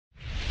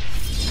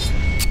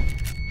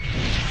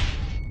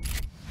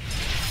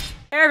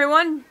Hey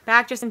everyone,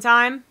 back just in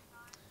time.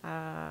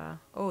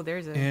 Oh,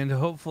 there's a... And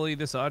hopefully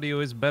this audio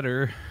is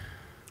better.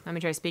 Let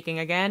me try speaking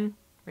again,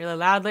 really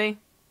loudly.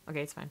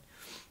 Okay, it's fine.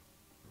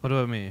 What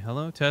about me?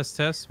 Hello, test,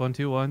 test, 1,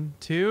 2, 1,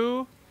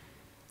 2.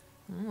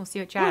 We'll see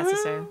what chat has to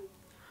say. Oh,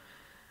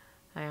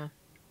 yeah.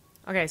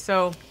 Okay,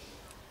 so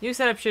new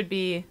setup should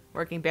be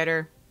working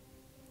better.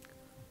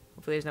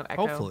 Hopefully there's no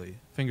echo. Hopefully,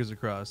 fingers are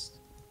crossed.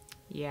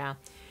 Yeah.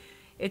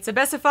 It's a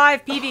best of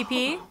 5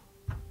 PvP.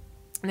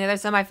 And the other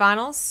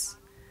semifinals.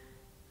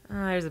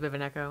 There's a bit of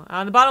an echo.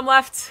 On the bottom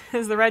left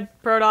is the red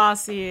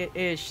Protoss. It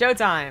is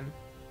ShoWTimE.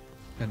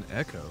 An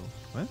echo?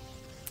 What?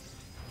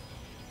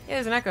 Yeah,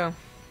 there's an echo.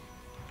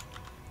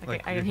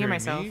 Like I can hear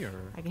myself. Me, or?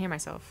 I can hear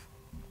myself.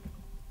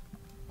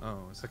 Oh,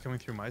 is that coming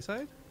through my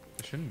side?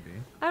 It shouldn't be.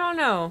 I don't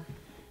know.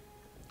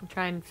 I'll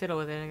try and fiddle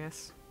with it, I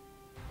guess.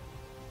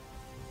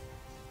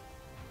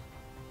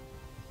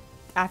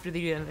 After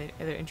the other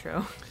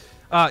intro.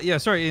 Yeah,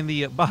 sorry, in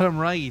the bottom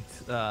right,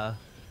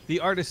 the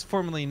artist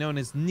formerly known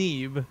as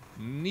Neeb,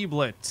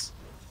 Neeblet.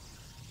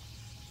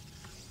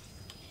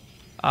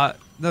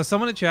 Now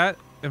someone in chat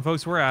and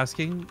folks were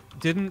asking,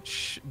 didn't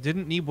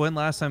Neeb win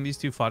last time these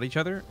two fought each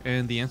other?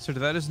 And the answer to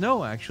that is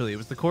no, actually. It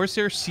was the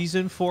Corsair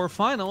Season 4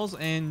 finals,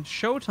 and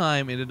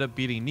ShoWTimE ended up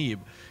beating Neeb.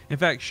 In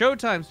fact,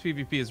 ShoWTimE's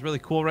PvP is really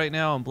cool right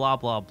now and blah,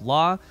 blah,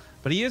 blah.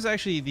 But he is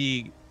actually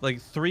the,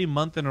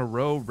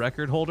 3-month-in-a-row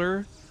record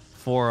holder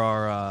for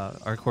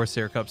our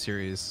Corsair Cup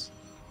series.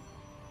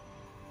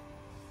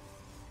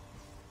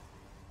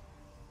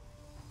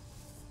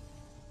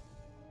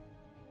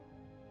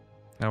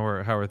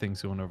 How are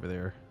things going over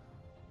there?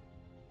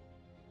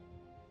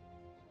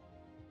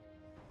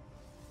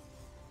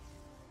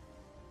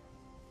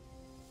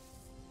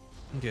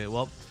 Okay,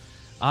 well,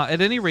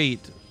 at any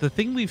rate, the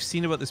thing we've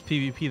seen about this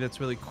PvP that's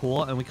really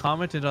cool, and we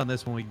commented on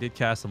this when we did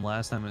cast them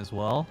last time as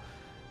well,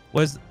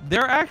 was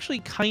they're actually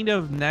kind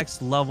of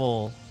next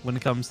level when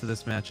it comes to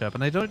this matchup.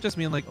 And I don't just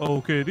mean like, oh,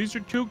 okay, these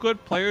are two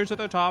good players at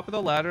the top of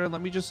the ladder, and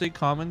let me just say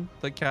common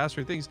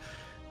caster things.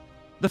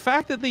 The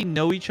fact that they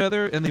know each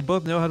other and they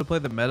both know how to play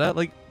the meta,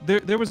 like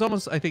there was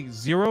almost, I think,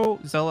 0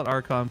 Zealot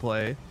Archon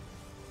play.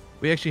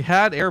 We actually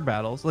had air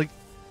battles. Like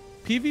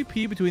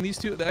PvP between these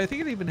two, I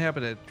think it even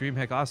happened at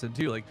DreamHack Austin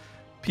too. Like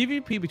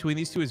PvP between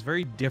these two is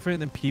very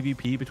different than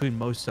PvP between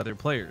most other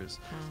players.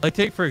 Like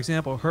take for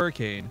example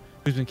Hurricane,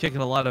 who's been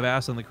kicking a lot of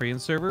ass on the Korean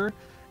server,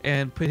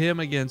 and put him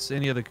against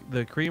any of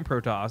the Korean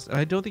Protoss, and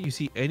I don't think you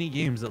see any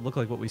games that look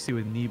like what we see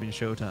with Neeb and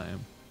ShoWTimE.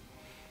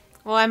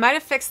 Well, I might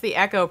have fixed the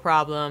echo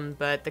problem,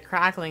 but the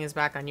crackling is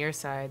back on your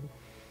side.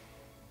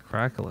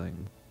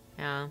 Crackling?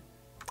 Yeah.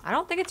 I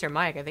don't think it's your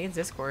mic. I think it's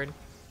Discord.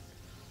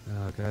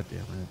 Oh, god damn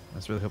it. I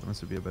was really hoping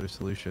this would be a better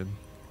solution.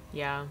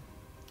 Yeah.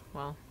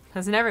 Well,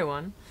 hasn't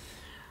everyone?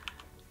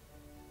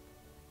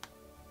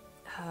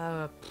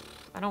 I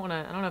don't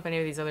know if any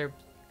of these other...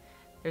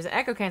 There's an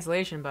echo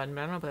cancellation button,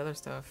 but I don't know about the other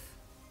stuff.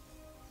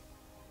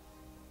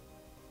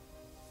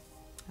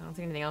 I don't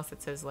see anything else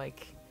that says,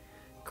 like,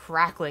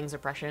 crackling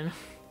suppression.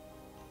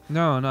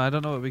 No, I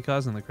don't know what would be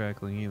causing the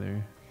crackling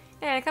either.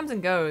 Yeah, it comes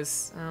and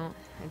goes. Well,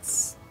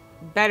 it's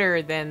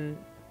better than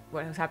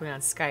what was happening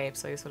on Skype,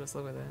 so I guess we'll just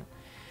live with it.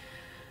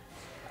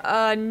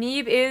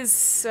 Neeb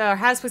has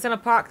placed on a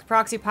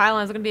proxy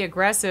pylon. It's going to be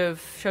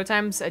aggressive.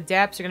 ShoWTimE's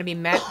adepts are going to be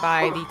met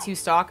by the 2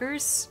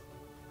 stalkers,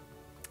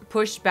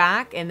 pushed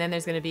back, and then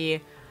there's going to be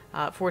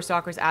 4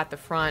 stalkers at the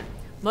front.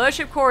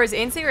 Mothership Core is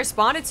instantly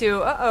responded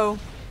to. Uh-oh.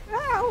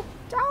 Oh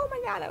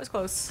my god, that was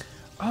close.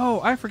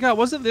 Oh, I forgot.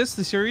 Wasn't this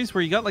the series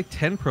where you got like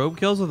 10 probe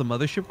kills with the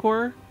Mothership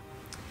Core?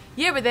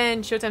 Yeah, but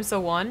then ShoWTimE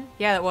still won.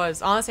 Yeah, that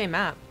was on the same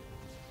map.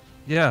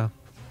 Yeah.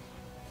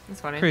 That's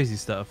funny. Crazy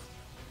stuff.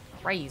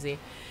 Crazy.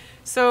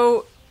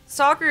 So,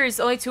 stalkers,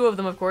 only 2 of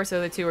them, of course, the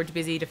other 2 were too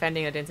busy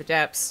defending against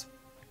adepts.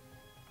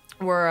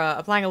 We're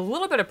applying a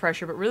little bit of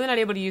pressure, but really not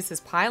able to use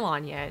this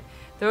pylon yet.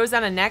 Throws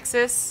down a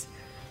Nexus.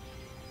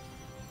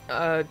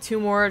 2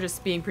 more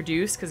just being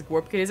produced because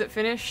Warp Kit isn't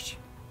finished.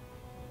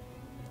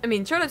 I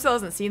mean, ShoWTimE still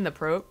hasn't seen the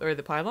probe or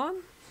the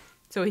pylon,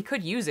 so he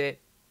could use it.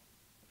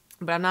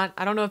 But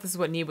I don't know if this is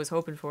what Neeb was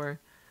hoping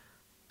for.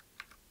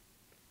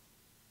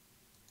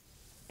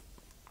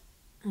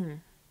 Yeah,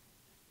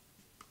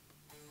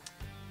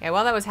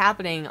 while that was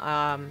happening,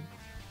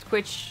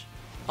 Twitch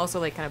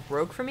also kind of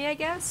broke for me, I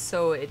guess.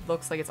 So it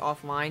looks like it's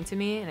offline to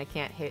me, and I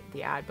can't hit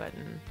the add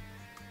button.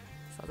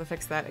 So I'll have to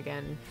fix that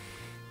again.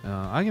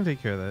 I can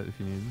take care of that if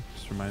you need.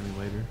 Just remind me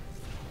later.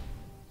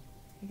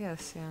 I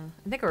guess, yeah.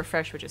 I think a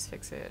refresh would just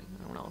fix it.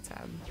 I don't know what's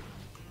happened.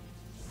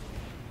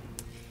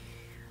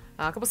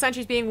 A couple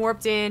sentries being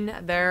warped in.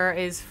 There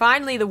is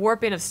finally the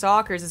warp in of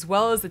stalkers, as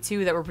well as the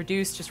 2 that were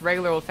produced just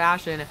regular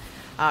old-fashioned,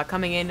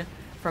 coming in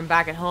from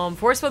back at home.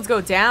 Force fields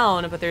go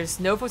down, but there's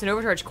no force and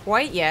overcharge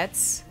quite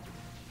yet.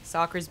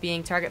 Stalkers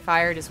being target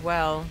fired as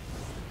well.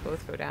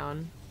 Both go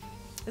down.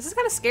 This is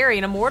kind of scary,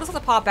 and Immortals have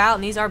to pop out,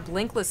 and these are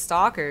blinkless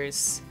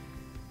stalkers.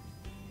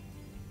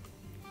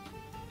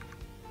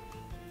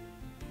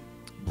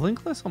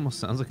 Blinkless almost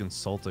sounds like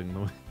insulting the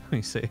way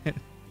you say it.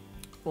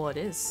 Well, it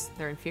is.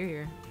 They're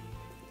inferior.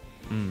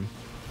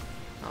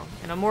 Oh,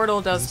 an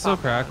Immortal does Is it still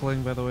pop out.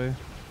 crackling, by the way?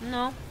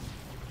 No.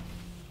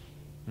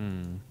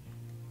 Hmm.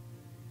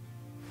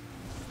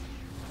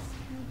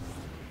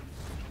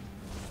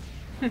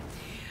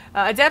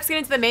 Adepts get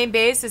into the main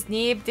base as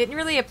Neeb didn't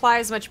really apply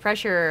as much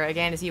pressure,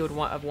 again, as he would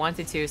have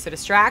wanted to. So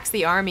distracts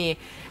the army,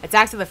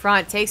 attacks to the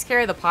front, takes care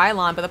of the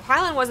pylon. But the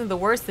pylon wasn't the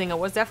worst thing. It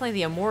was definitely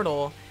the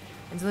Immortal.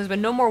 And so there's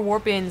been no more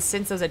warp-ins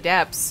since those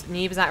Adepts.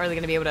 Neeb is not really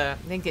going to be able to,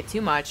 I think, get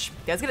too much.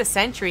 He does get a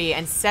sentry,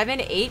 and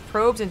 7, 8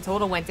 probes in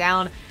total went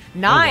down.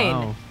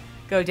 9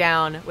 go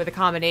down with a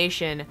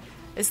combination.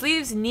 This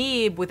leaves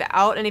Neeb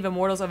without any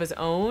Immortals of his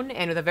own,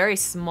 and with a very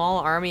small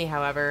army,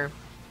 however.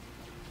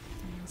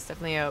 It's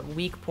definitely a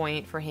weak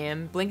point for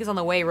him. Blink is on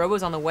the way,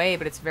 Robo's on the way,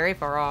 but it's very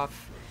far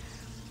off.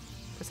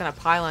 Puts on a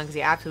pylon because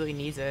he absolutely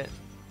needs it.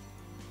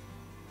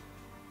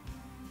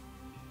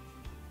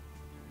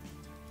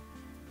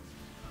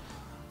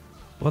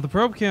 Well, the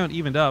probe count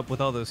evened up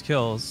with all those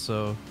kills,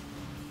 so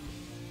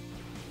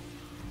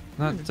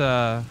not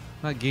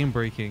game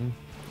breaking.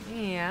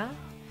 Yeah.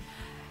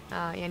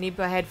 Yeah, Neeb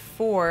ahead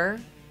 4.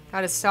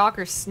 Got his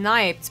Stalker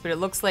sniped, but it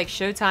looks like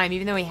ShoWTimE,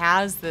 even though he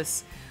has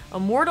this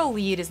Immortal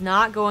lead, is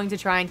not going to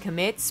try and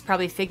commit,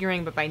 probably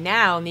figuring, but by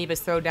now, Neeb has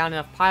thrown down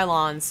enough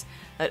pylons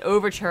that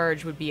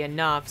overcharge would be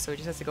enough, so he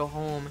just has to go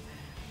home.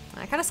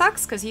 That kind of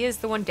sucks, because he is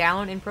the one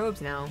down in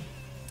probes now.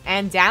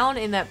 And down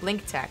in that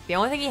blink tech. The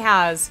only thing he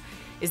has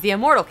is the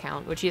Immortal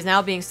count, which he is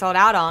now being stalled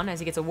out on as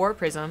he gets a Warp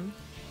Prism.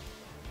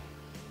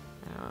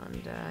 And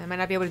he might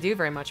not be able to do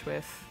very much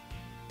with.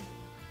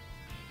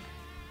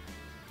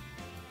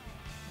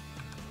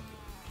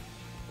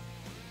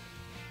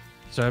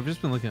 So I've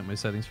just been looking at my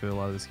settings for a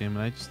lot of this game,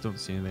 and I just don't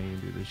see anything you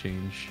can do to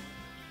change.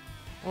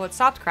 Well, it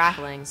stopped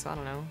crackling, so I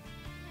don't know.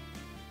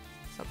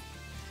 So,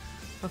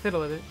 I'll fiddle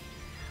with it.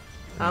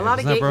 Yeah, a lot of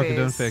it's not gateways. broken,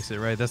 don't fix it,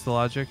 right? That's the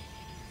logic?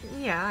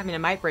 Yeah, I mean, it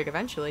might break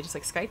eventually, just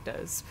like Skype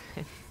does.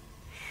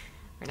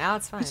 For now,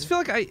 it's fine. I just feel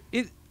like I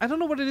don't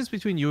know what it is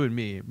between you and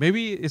me.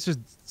 Maybe it's just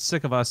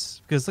sick of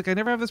us, because like I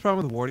never have this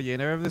problem with Wardy, I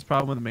never have this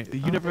problem with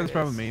you never have this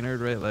problem with Maynard,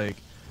 right? Like,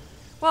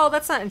 well,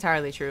 that's not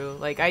entirely true.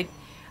 Like,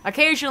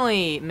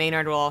 occasionally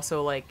Maynard will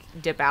also like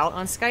dip out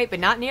on Skype, but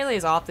not nearly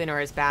as often or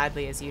as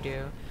badly as you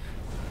do.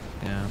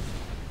 yeah.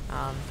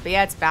 But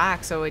yeah, it's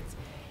back. So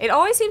it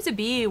always seems to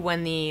be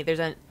when there's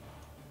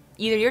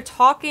either you're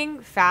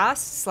talking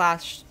fast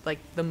 / like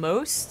the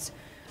most,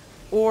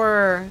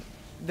 or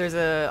there's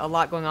a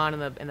lot going on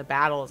in the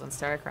battles on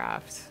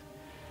StarCraft.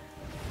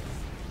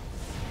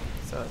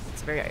 So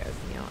it's a very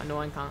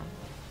annoying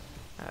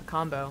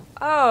combo.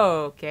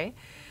 Oh, okay.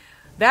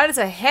 That is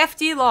a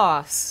hefty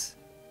loss.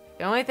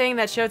 The only thing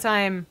that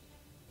ShoWTimE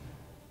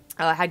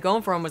had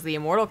going for him was the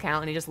Immortal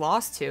count, and he just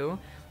lost 2.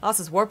 Lost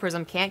his Warp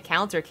Prism, can't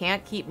counter,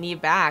 can't keep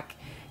Neeb back.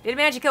 Did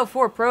manage to kill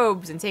 4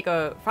 probes and take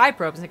 5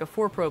 probes and take a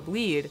 4-probe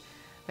lead.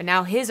 But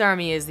now his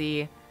army is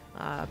the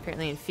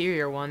apparently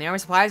inferior one. The army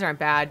supplies aren't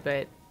bad,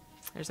 but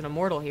there's an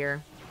Immortal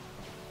here.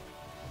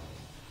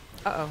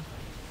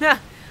 Uh-oh.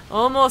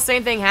 Almost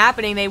same thing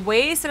happening. They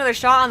waste another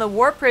shot on the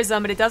Warp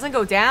Prism, but it doesn't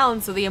go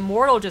down, so the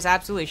Immortal just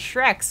absolutely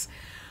shreks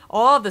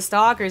all of the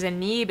Stalkers,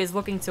 and Neeb is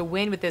looking to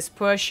win with this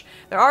push.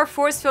 There are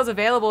force fields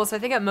available, so I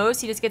think at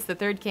most he just gets the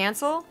 3rd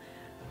cancel.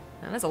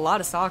 And that's a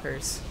lot of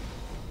Stalkers.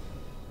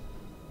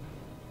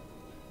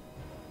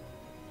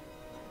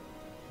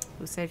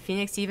 Lucid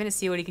Phoenix even to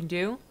see what he can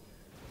do.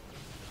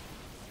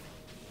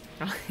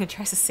 He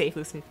tries to save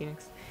Lucid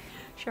Phoenix.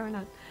 Sure,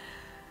 why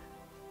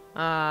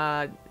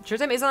not?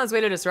 ShoWTimE is on his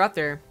way to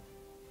Disruptor.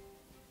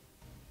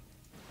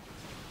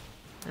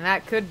 And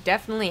that could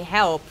definitely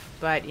help,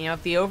 but,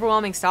 if the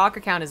overwhelming Stalker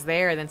count is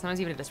there, then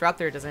sometimes even a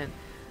Disruptor doesn't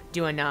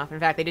do enough. In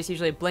fact, they just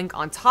usually blink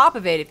on top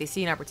of it if they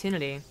see an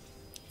opportunity.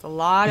 It's a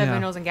lot of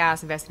minerals and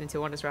gas invested into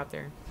one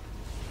Disruptor.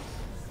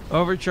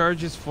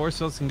 Overcharges, force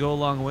fields can go a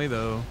long way,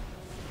 though.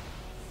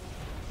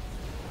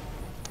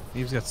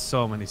 Neeb's got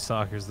so many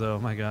Stalkers, though.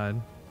 My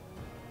God.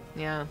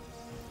 Yeah.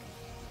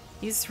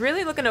 He's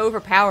really looking to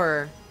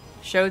overpower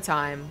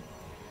ShoWTimE.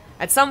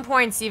 At some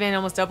points, even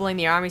almost doubling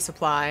the army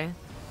supply.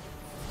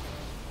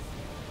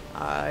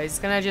 He's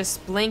gonna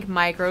just blink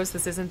micros.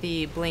 This isn't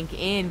the blink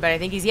in, but I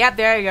think he's, yep,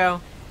 there you go.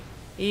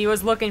 He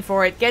was looking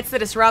for it. Gets the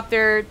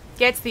Disruptor,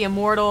 gets the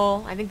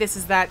Immortal. I think this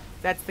is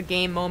that's the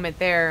game moment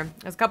there.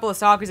 There's a couple of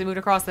Stalkers that moved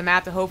across the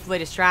map to hopefully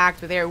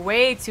distract, but they're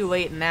way too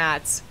late in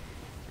that.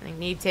 I think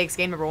Neeb takes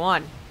game number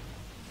 1.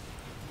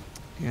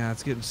 Yeah,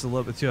 it's getting just a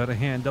little bit too out of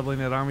hand, doubling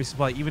that army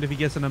supply. Even if he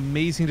gets an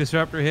amazing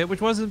Disruptor hit,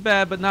 which wasn't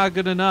bad, but not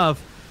good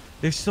enough,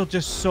 there's still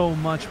just so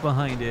much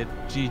behind it.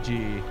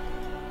 GG.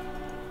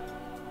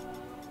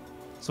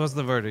 So what's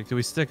the verdict? Do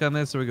we stick on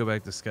this or we go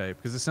back to Skype?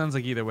 Because it sounds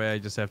like either way I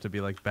just have to be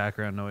like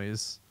background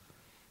noise.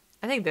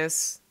 I think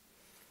this.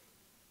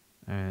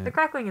 Right. The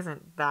crackling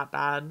isn't that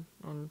bad,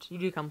 and you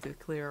do come through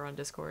clear on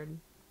Discord.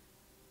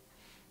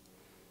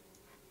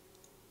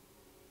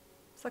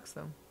 Sucks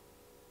though.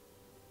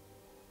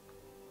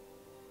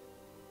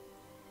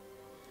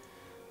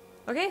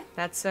 Okay,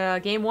 that's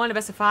game 1 of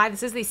best of 5.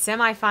 This is the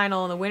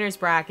semi-final in the winner's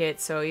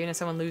bracket, so even if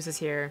someone loses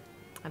here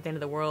at the end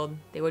of the world,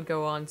 they would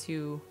go on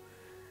to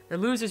the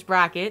loser's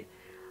bracket.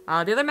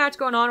 The other match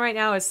going on right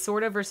now is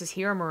Sorta versus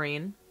Hero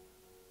Marine.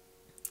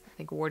 I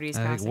think Wardy's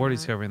I think casting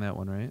Wardy's that. covering that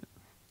one, right?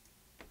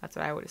 That's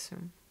what I would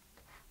assume.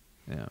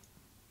 Yeah.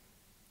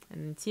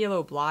 And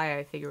TLO Bly,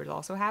 I figure, is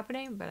also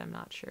happening, but I'm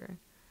not sure.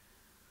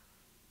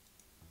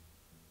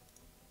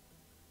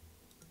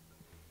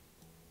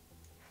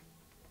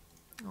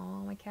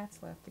 Oh, my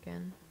cat's left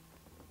again.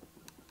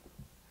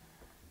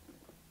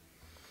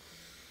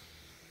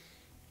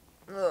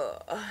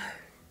 Ugh.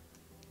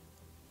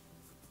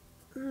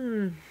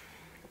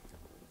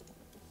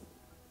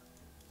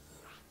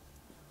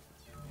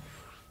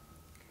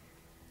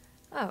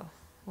 Oh,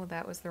 well,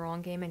 that was the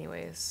wrong game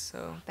anyways,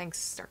 so thanks,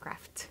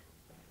 StarCraft.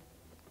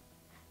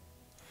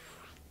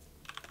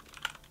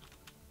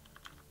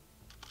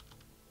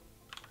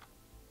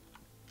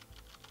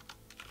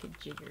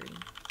 Jiggery.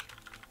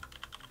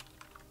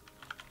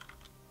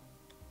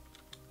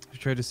 I've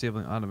tried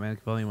disabling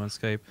automatic volume on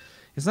Skype.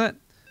 It's not.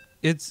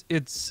 It's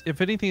if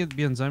anything, it'd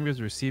be on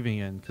Zombia's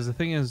receiving end. Because the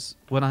thing is,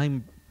 when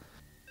I'm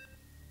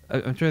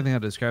trying to think how to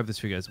describe this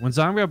for you guys. When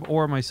Zomgrab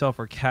or myself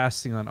are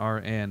casting on our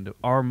end,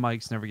 our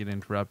mics never get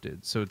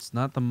interrupted. So it's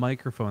not the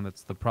microphone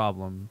that's the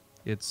problem.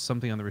 It's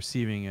something on the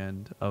receiving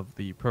end of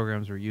the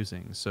programs we're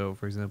using. So,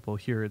 for example,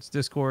 here it's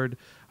Discord.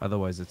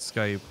 Otherwise, it's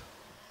Skype.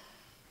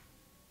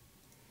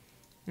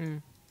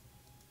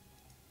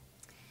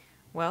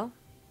 Well,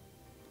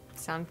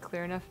 sound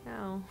clear enough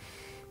now.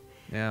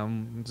 Yeah,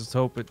 just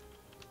hope it.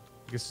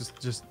 I guess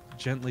just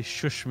gently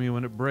shush me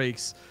when it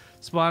breaks.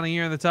 Spawning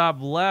here in the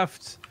top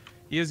left,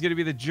 he is going to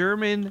be the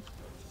German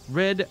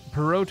Red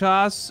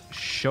Protoss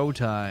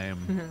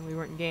ShoWTimE. We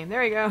weren't in game.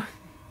 There we go.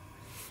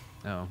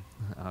 Oh,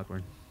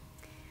 awkward.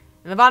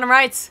 In the bottom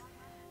right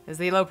is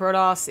the yellow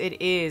Protoss. It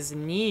is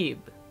Neeb.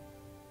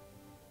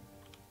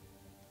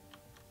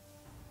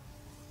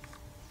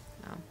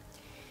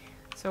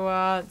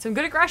 So, some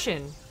good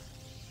aggression.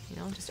 You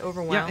know, just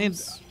overwhelmed. Yeah,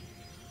 and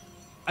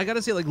I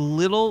gotta say, like,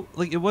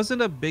 it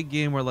wasn't a big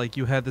game where, like,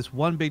 you had this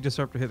one big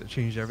disruptor hit that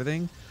changed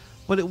everything.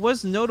 But it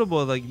was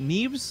notable, like,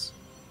 Neeb's,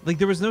 like,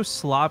 there was no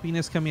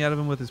sloppiness coming out of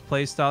him with his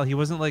playstyle. He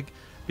wasn't, like,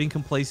 being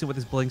complacent with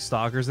his Blink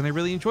Stalkers, and I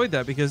really enjoyed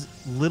that because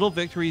little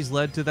victories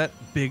led to that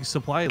big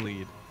supply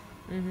lead.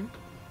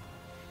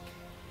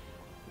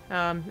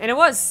 And it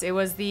was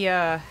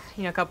the,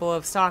 you know, couple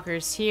of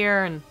Stalkers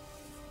here, and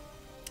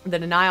the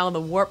denial of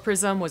the Warp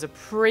Prism was a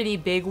pretty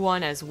big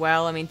one as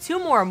well. I mean, 2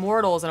 more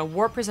Immortals and a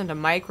Warp Prism to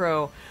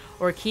micro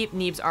or keep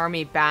Neeb's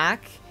army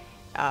back.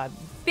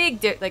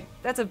 Like,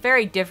 that's a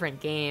very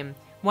different game.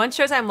 Once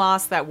ShoWTimE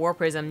lost that Warp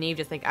Prism, Neeb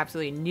just, like,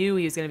 absolutely knew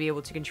he was going to be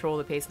able to control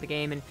the pace of the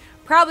game and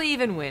probably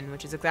even win,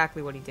 which is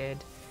exactly what he did.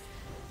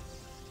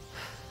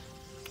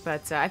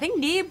 But I think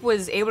Neeb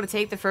was able to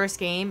take the first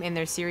game in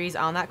their series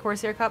on that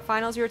Corsair Cup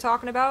finals you were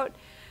talking about,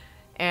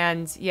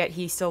 and yet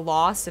he still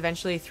lost,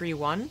 eventually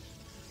 3-1.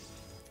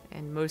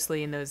 And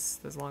mostly in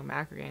those long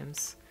macro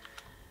games.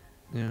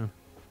 Yeah.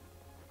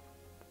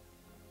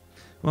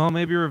 Well,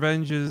 maybe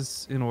revenge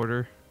is in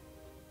order.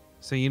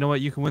 So you know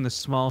what? You can win the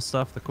small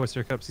stuff, the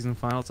Corsair Cup season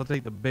finals. I'll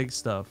take the big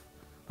stuff,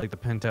 like the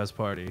Penthouse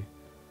party.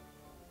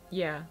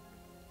 Yeah.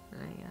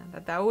 Yeah.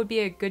 That would be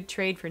a good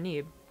trade for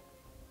Neeb.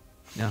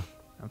 Yeah,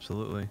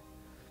 absolutely.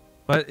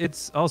 But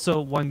it's also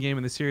one game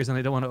in the series, and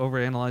I don't want to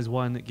overanalyze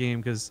one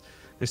game because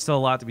there's still a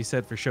lot to be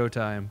said for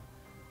ShoWTimE.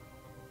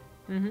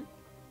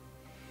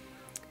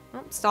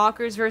 Well,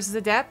 Stalkers versus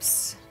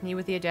Adepts. Neeb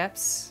with the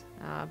Adepts.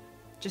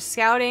 Just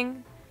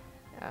scouting.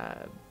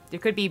 There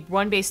could be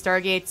 1 base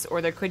Stargates,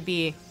 or there could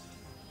be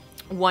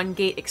 1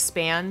 gate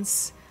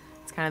expands.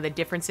 It's kind of the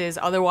differences.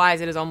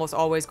 Otherwise, it is almost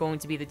always going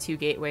to be the 2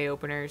 gateway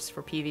openers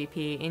for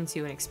PvP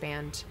into an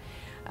expand.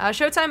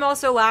 ShoWTimE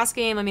also, last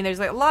game, I mean, there's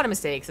like a lot of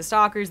mistakes. The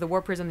Stalkers, the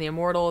Warp Prism, the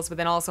Immortals, but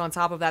then also on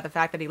top of that, the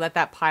fact that he let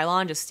that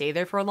pylon just stay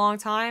there for a long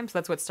time. So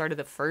that's what started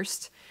the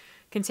first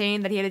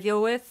contain that he had to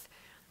deal with.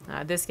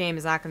 This game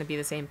is not going to be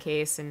the same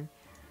case, and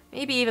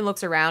maybe even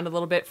looks around a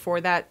little bit for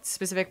that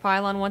specific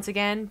pylon once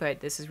again,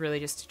 but this is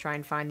really just to try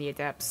and find the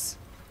Adepts,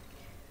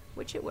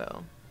 which it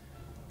will.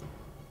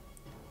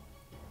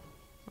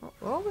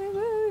 Oh,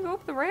 go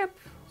up the ramp.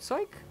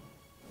 Psych.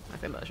 I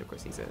think Mothership Core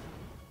sees it.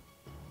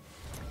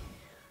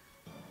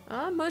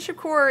 Mothership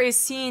Core is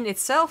seeing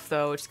itself,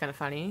 though, which is kind of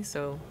funny,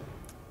 so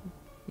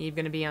Neeb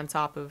going to be on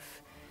top of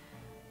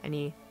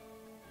any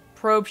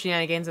probe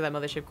shenanigans of that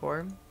Mothership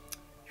Core.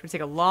 It would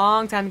take a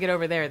long time to get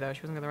over there, though. She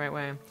wasn't going the right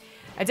way.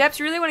 Adepts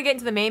really want to get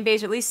into the main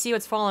base, or at least see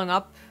what's following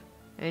up.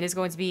 And it is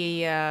going to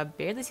be,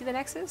 barely see the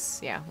Nexus?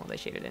 Yeah, well, they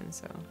shaded in,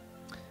 so.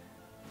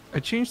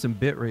 I changed some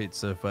bitrate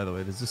stuff, by the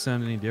way. Does this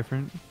sound any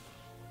different?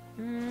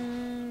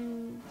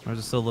 Or is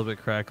it still a little bit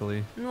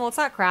crackly? Well, it's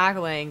not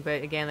crackling,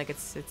 but again, like,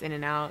 it's in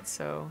and out,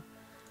 so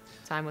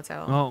time will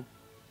tell. Well,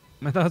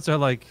 my thoughts are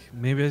like,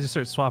 maybe I just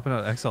start swapping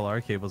out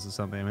XLR cables or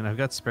something. I mean, I've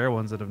got spare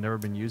ones that have never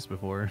been used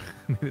before.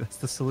 Maybe that's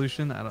the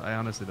solution? I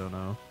honestly don't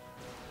know.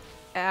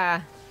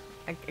 I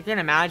can't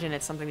imagine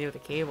it's something to do with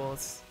the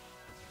cables,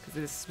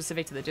 because it's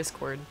specific to the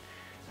Discord.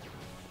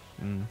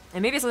 And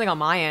maybe it's something on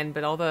my end,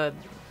 but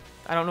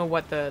I don't know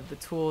what the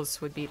tools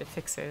would be to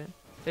fix it.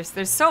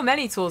 There's so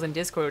many tools in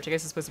Discord, which I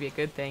guess is supposed to be a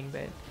good thing,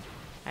 but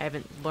I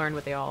haven't learned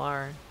what they all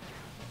are.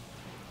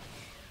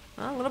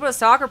 Well, a little bit of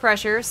stalker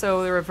pressure,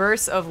 so the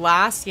reverse of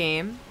last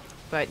game,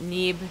 but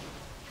Neeb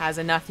has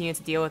enough units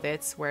to deal with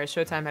it, whereas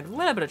ShoWTimE had a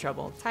little bit of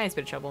trouble, tiniest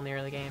bit of trouble in the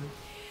early game.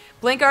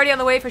 Blink already on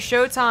the way for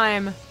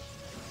ShoWTimE.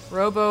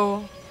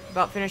 Robo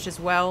about finished as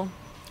well,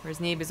 whereas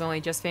Neeb is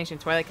only just finishing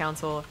Twilight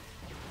Council,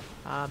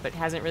 but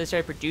hasn't really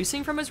started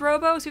producing from his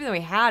Robo, so even though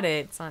he had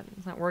it, it's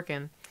not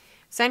working.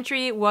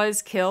 Sentry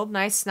was killed.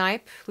 Nice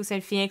snipe.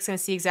 Lucent Phoenix going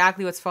to see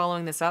exactly what's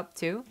following this up,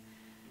 too.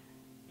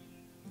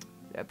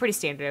 Pretty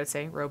standard, I would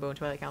say. Robo and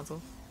Twilight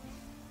Council.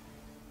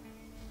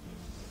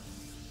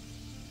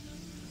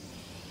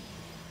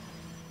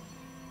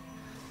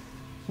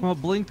 Well,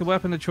 Blink, the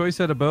weapon of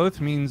choice out of both,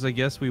 means I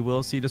guess we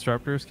will see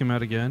Disruptors come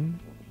out again.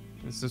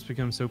 It's just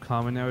become so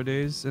common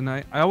nowadays, and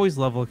I always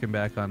love looking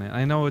back on it.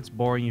 I know it's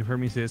boring. You've heard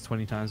me say this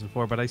 20 times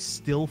before, but I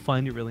still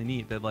find it really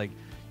neat that, like,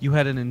 you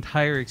had an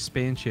entire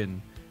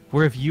expansion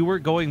where if you were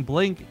going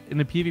Blink in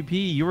a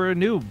PvP, you were a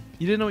noob.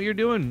 You didn't know what you're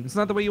doing. It's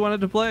not the way you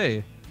wanted to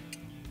play.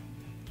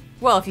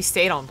 Well, if you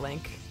stayed on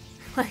Blink.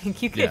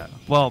 Like, you could... Yeah,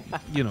 well,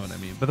 you know what I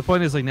mean. But the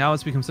point is, like, now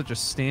it's become such a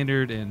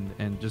standard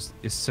and just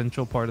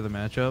essential part of the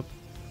matchup.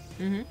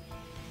 Mm-hmm.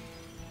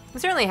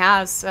 It certainly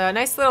has.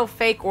 Nice little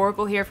fake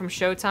Oracle here from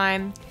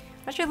ShoWTimE.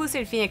 Not sure if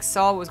Lucent Phoenix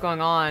saw what was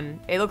going on.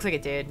 It looks like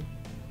it did.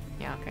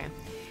 Yeah, okay.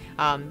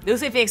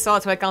 Lucent Phoenix saw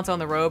Twilight Council on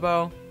the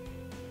Robo,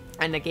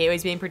 and the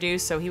gateway's being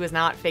produced, so he was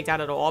not faked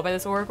out at all by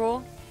this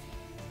Oracle.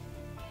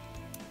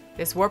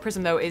 This Warp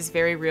Prism, though, is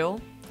very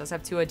real. It does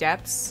have 2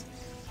 Adepts.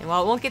 And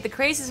while it won't get the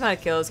craziest amount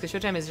of kills, because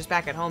ShoWTimE is just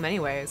back at home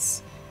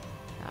anyways,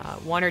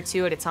 1 or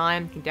 2 at a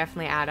time can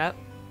definitely add up.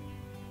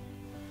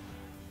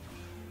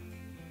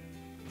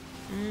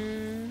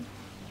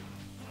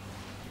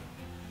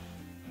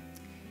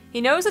 He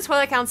knows the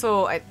Twilight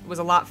Council was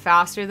a lot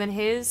faster than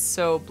his,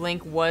 so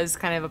Blink was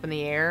kind of up in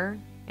the air,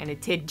 and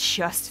it did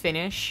just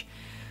finish.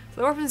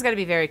 So the Orphan's got to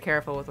be very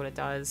careful with what it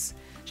does.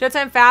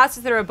 ShoWTimE fast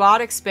with the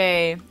Robotics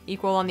Bay,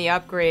 equal on the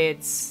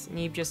upgrades.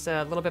 Neeb just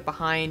a little bit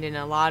behind in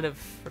a lot of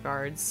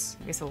regards.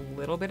 I guess a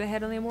little bit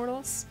ahead on the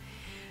Immortals.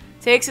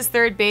 Takes his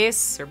third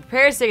base, or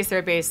prepares to take his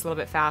third base a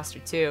little bit faster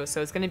too,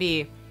 so it's going to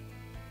be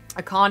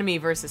economy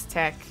versus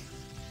tech.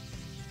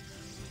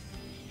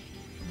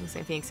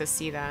 Same thing, so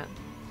see that.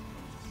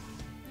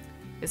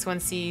 This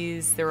one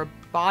sees the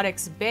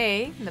Robotics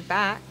Bay in the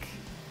back.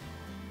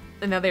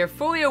 And now they are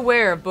fully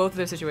aware of both of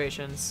their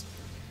situations.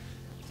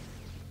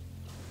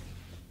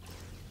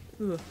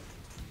 Ugh.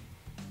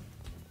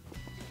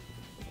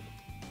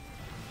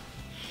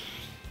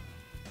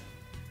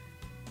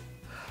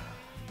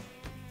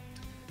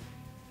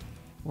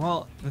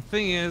 Well, the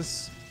thing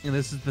is, and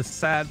this is the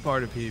sad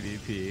part of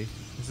PvP,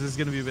 this is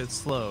going to be a bit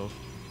slow.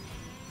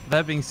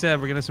 That being said,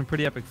 we're going to have some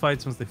pretty epic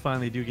fights once they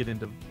finally do get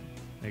into,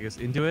 I guess,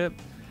 into it.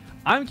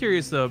 I'm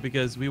curious, though,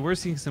 because we were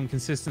seeing some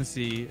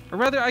consistency, or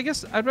rather, I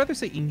guess I'd rather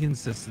say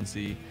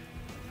inconsistency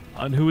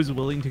on who is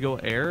willing to go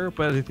air,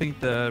 but I think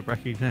the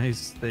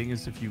recognized thing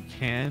is if you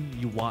can,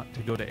 you want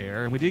to go to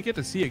air. And we did get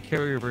to see a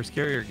carrier versus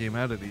carrier game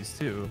out of these,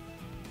 too.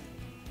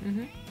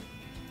 Mm-hmm.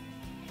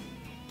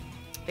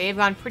 They've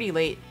gone pretty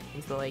late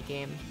into the late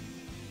game.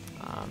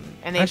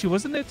 And actually,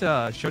 wasn't it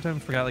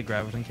ShoWTimE forgot, like,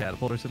 Graviton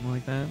Catapult or something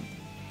like that?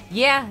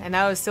 Yeah, and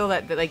that was still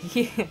that like,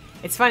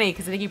 it's funny,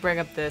 because I think you bring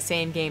up the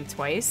same game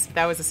twice.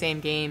 That was the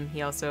same game.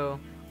 He also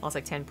lost,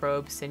 like, 10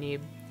 probes to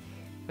Neeb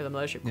for the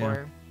Mothership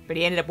Core. But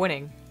he ended up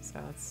winning, so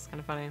it's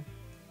kind of funny.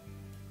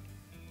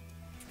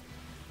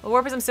 Well,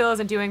 Warp Prism still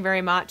isn't doing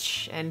very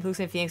much, and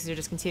Lucent Phoenix are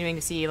just continuing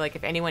to see, like,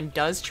 if anyone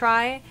does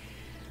try.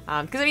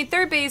 Because, I mean,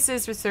 third base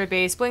versus third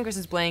base, Blink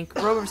versus Blink,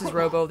 Robo versus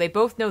Robo, they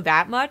both know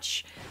that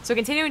much. So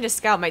continuing to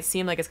scout might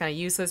seem like it's kind of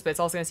useless, but it's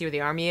also going to see where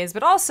the army is.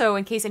 But also,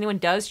 in case anyone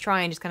does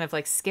try and just kind of,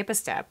 like, skip a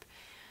step,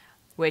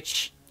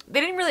 which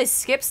they didn't really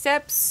skip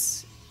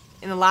steps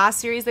in the last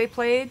series they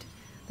played,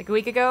 like a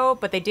week ago,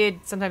 but they did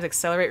sometimes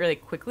accelerate really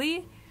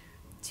quickly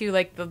to,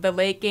 like, the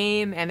late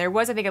game. And there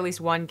was, I think, at least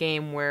one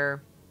game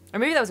where, or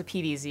maybe that was a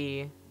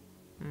PvZ,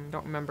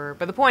 don't remember.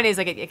 But the point is,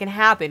 like, it can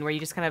happen where you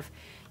just kind of,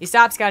 you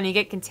stop scouting, you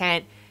get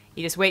content,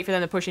 you just wait for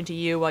them to push into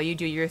you while you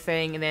do your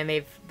thing, and then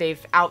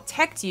they've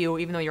out-teched you,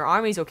 even though your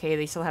army's okay,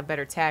 they still have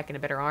better tech and a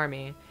better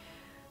army.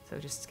 So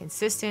just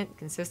consistent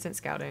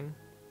scouting.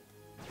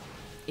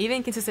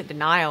 Even consistent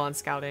denial on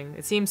scouting.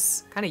 It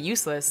seems kind of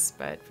useless,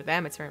 but for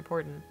them it's very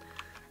important.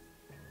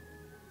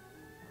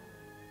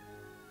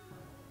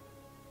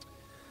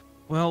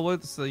 Well,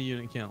 what's the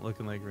unit count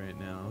looking like right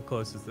now? How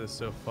close is this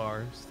so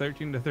far? It's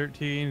 13 to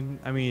 13.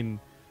 I mean,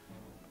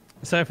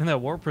 aside from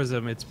that Warp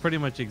Prism, it's pretty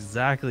much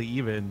exactly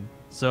even.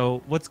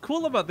 So what's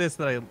cool about this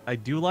that I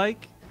do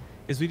like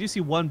is we do see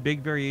one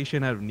big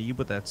variation out of Neeb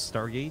with that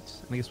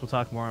Stargate. And I guess we'll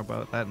talk more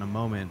about that in a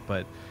moment.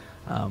 But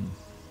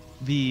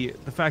the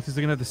fact is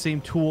they're going to have the same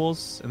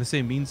tools and the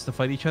same means to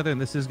fight each other. And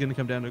this is going to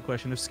come down to a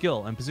question of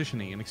skill and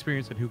positioning and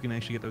experience and who can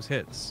actually get those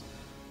hits.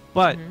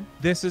 But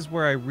this is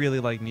where I really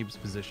like Neeb's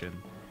position.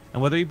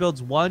 And whether he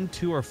builds 1,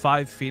 2, or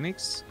 5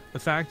 Phoenix, the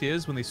fact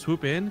is when they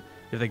swoop in,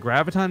 If they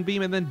graviton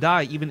beam and then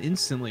die even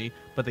instantly,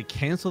 but they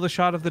cancel the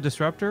shot of the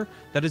disruptor,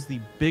 that is the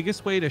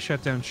biggest way to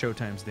shut down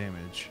ShoWTimE's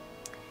damage.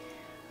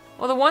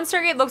 Well, the one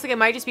Stargate looks like it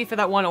might just be for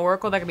that one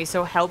Oracle that can be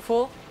so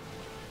helpful.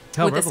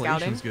 Hell, with the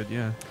scouting. Revelation's good,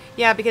 yeah.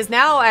 Yeah, because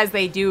now as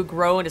they do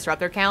grow and disrupt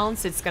their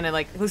counts, it's gonna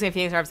like hallucinating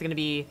Phoenix Harvest is gonna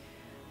be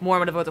more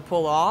difficult to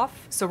pull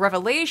off. So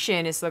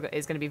Revelation is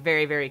gonna be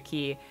very, very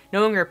key.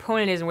 Knowing where your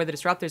opponent is and where the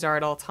disruptors are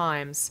at all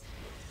times.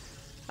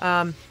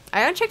 I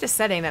unchecked a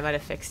setting that might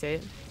have fixed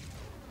it.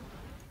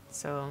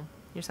 So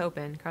you're just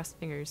hoping, cross the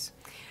fingers.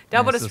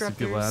 Double disruptors.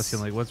 People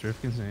asking like, what's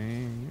Rifkin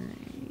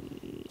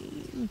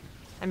saying?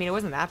 I mean, it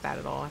wasn't that bad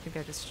at all. I think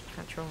they're just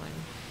kind of trolling,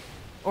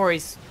 or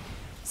he's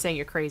saying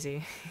you're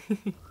crazy.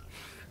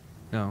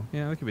 No,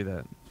 yeah, that could be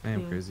that. I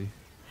am crazy.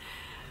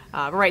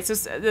 But right, so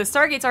the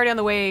Stargate's already on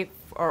the way,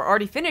 or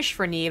already finished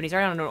for Neeb, and he's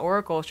already on an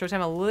Oracle.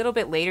 ShoWTimE a little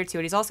bit later to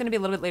it. He's also going to be a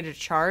little bit later to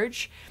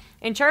Charge.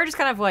 And Charge is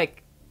kind of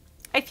like,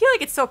 I feel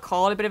like it's still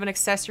called a bit of an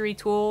accessory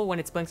tool when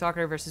it's Blink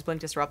Stalker versus Blink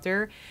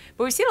Disruptor.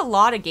 But we've seen a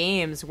lot of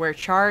games where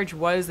Charge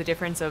was the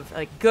difference of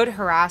like good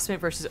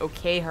harassment versus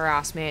okay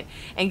harassment,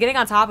 and getting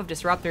on top of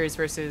disruptors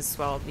versus,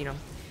 well, you know,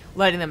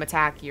 letting them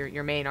attack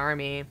your main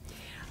army.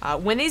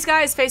 When these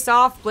guys faced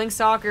off, Blink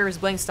Stalker versus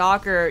Blink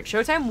Stalker,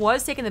 ShoWTimE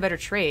was taking the better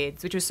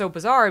trades, which was so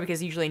bizarre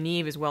because usually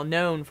Neeb is well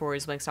known for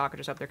his Blink Stalker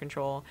disruptor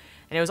control.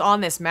 And it was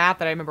on this map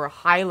that I remember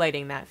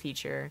highlighting that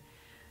feature,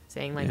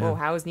 saying like, whoa,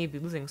 how is Neeb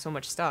losing so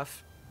much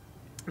stuff?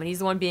 I mean, he's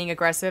the one being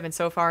aggressive, and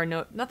so far,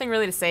 nothing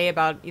really to say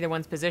about either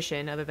one's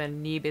position, other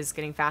than Neeb is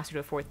getting faster to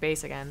a 4th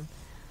base again.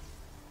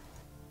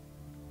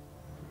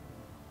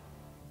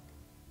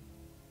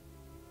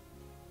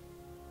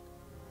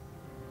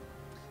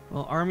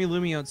 Well, Army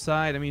looming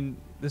outside, I mean,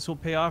 this will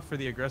pay off for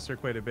the aggressor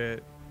quite a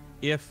bit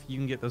if you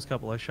can get those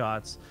couple of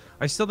shots.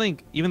 I still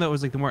think, even though it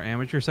was like the more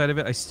amateur side of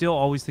it, I still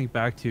always think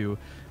back to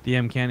the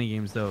M-Canny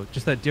games, though.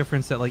 Just that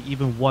difference that like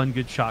even one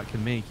good shot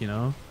can make, you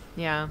know?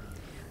 Yeah.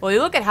 Well, you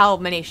look at how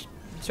many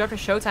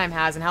disruptors ShoWTimE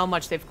has and how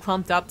much they've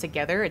clumped up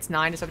together. It's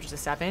 9 disruptors to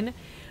 7,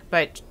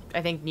 but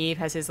I think Neeb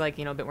has his like,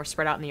 you know, a bit more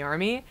spread out in the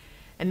army.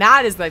 And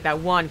that is like that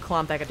one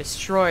clump that could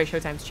destroy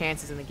ShoWTimE's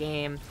chances in the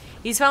game.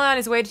 He's finally on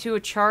his way to a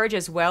charge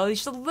as well.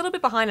 He's just a little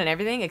bit behind on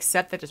everything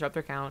except the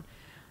disruptor count.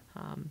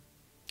 And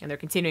they're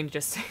continuing to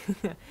just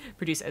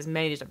produce as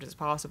many disruptors as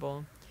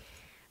possible.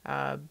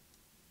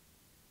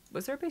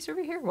 Was there a base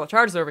over here? Well,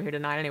 charge is over here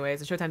tonight anyways,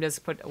 and ShoWTimE does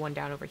put one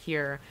down over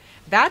here.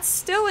 That's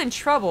still in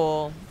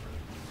trouble.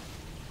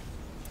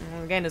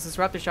 And again, this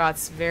disruptor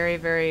shot's very,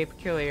 very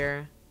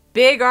peculiar.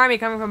 Big army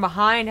coming from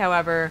behind,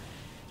 however.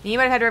 He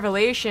might have had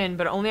Revelation,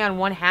 but only on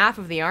one half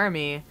of the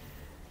army.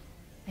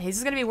 This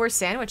is going to be worth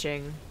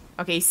sandwiching.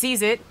 Okay, he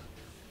sees it.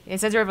 It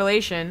says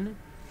Revelation.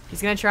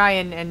 He's going to try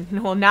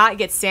and will not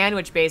get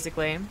sandwiched,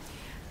 basically.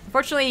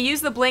 Unfortunately, he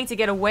used the blink to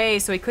get away,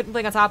 so he couldn't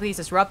blink on top of these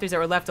disruptors that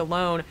were left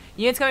alone.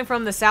 Units coming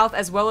from the south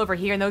as well over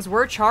here, and those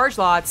were charge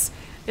lots.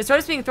 They're sort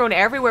of being thrown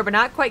everywhere, but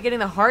not quite getting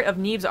the heart of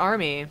Neeb's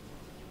army.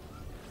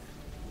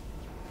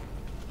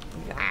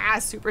 Ah,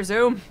 super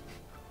zoom.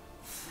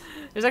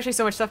 There's actually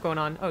so much stuff going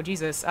on. Oh,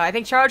 Jesus. I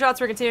think charge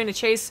lots were continuing to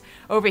chase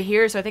over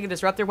here, so I think a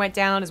disruptor went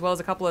down, as well as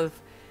a couple of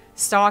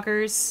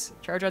stalkers.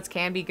 Charge lots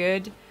can be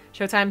good.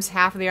 ShoWTimE's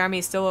half of the army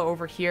is still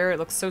over here. It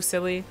looks so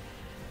silly.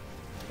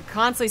 They're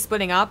constantly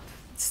splitting up,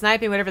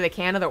 sniping whatever they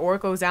can. Another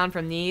Oracle goes down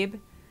from Neeb.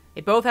 They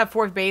both have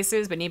 4th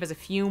bases, but Neeb has a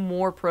few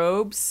more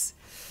probes.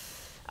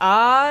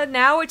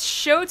 Now it's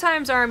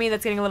ShoWTimE's army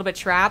that's getting a little bit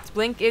trapped.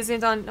 Blink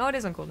isn't on... Oh, it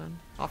is on cooldown.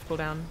 Off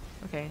cooldown.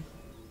 Okay.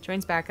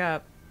 Train's back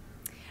up.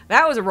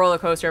 That was a roller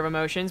coaster of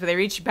emotions, but they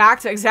reached back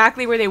to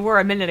exactly where they were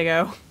a minute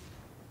ago.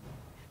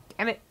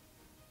 Damn it.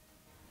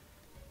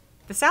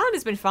 The sound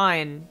has been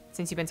fine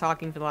since you've been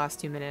talking for the last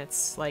 2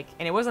 minutes, like,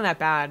 and it wasn't that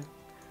bad.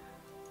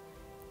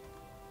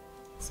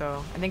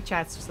 So, I think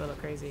chat's just a little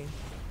crazy.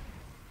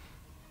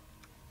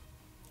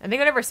 I think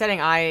whatever setting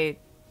I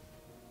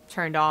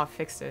turned off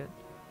fixed it.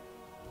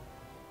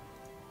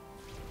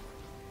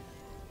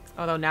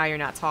 Although now you're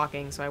not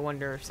talking, so I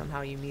wonder if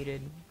somehow you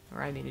muted,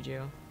 or I muted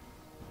you.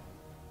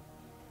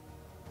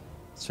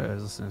 Let's try to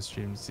listen to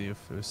stream to see if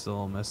it was still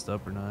all messed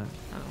up or not.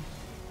 Oh.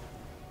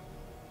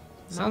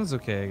 Sounds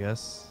okay, I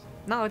guess.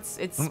 No, it's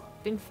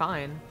been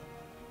fine.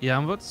 Yeah,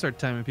 I'm about to start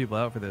timing people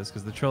out for this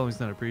because the trolling's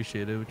not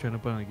appreciated. We're trying to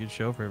put on a good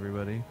show for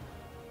everybody.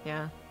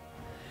 Yeah.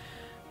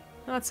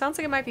 No, it sounds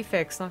like it might be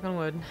fixed, knock on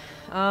wood.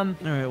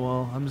 Alright,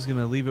 well, I'm just going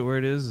to leave it where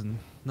it is and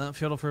not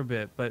fiddle for a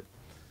bit. But,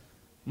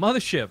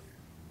 Mothership.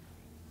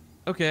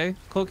 Okay,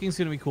 cloaking's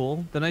going to be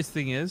cool. The nice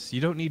thing is, you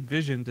don't need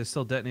vision to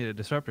still detonate a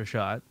disruptor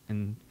shot.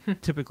 And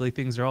typically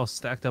things are all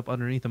stacked up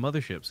underneath the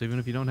Mothership. So even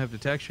if you don't have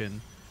detection,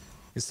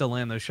 you still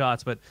land those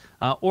shots. But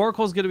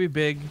Oracle's going to be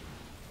big.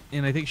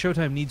 And I think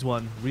ShoWTimE needs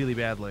one really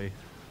badly.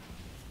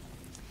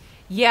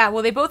 Yeah,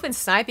 well, they've both been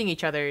sniping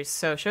each other.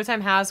 So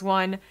ShoWTimE has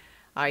one.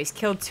 He's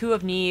killed 2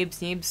 of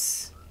Neeb's.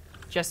 Neeb's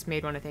just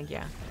made one, I think,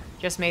 yeah.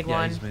 Just made one.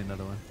 Yeah, he just made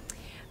another one.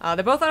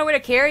 They're both on their way to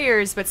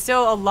carriers, but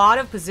still a lot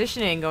of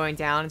positioning going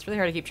down. It's really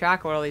hard to keep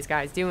track of what all these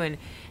guys doing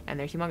and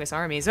their humongous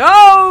armies.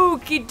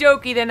 Okie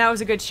dokie, then that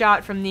was a good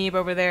shot from Neeb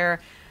over there.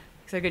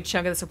 a good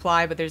chunk of the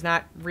supply, but there's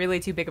not really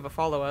too big of a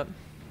follow-up.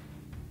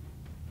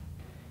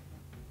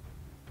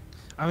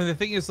 I mean, the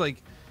thing is,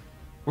 like,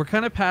 we're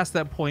kind of past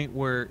that point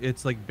where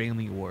it's like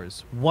Baneling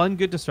Wars. One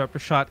good disruptor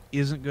shot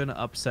isn't going to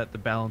upset the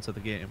balance of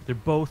the game. They're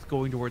both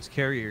going towards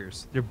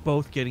carriers. They're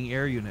both getting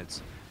air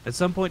units. At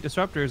some point,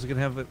 disruptors are going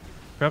to have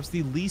perhaps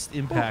the least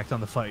impact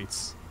on the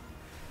fights.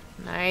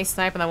 Nice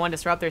snipe on that one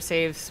disruptor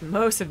saves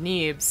most of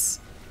Neeb's.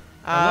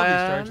 I love these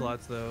charge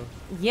lots, though.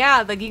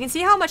 Yeah, like you can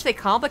see how much they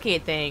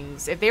complicate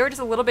things. If they were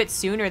just a little bit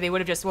sooner, they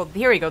would have just, well,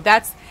 here we go.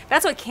 That's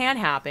what can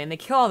happen. They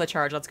kill all the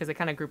charge lots because they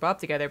kind of group up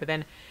together, but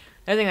then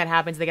the other thing that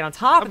happens, they get on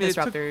top of the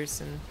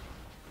disruptors.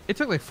 It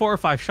took like 4 or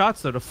 5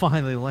 shots, though, to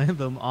finally land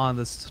them on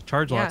this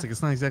charge lots. Yeah. Like,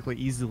 it's not exactly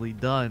easily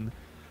done.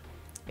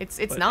 It's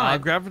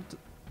not.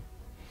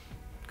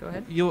 Go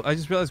ahead. I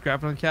just realized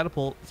Graviton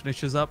Catapult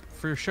finishes up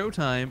for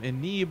ShoWTimE,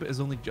 and Neeb is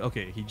only...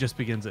 Okay, he just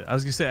begins it. I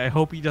was going to say, I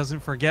hope he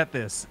doesn't forget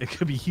this. It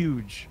could be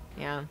huge.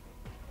 Yeah.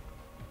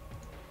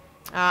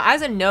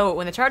 As a note,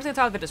 when the charge on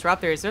top of the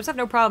disruptors, they just have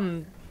no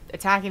problem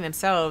attacking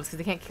themselves because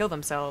they can't kill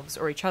themselves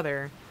or each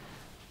other.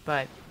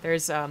 But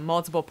there's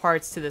multiple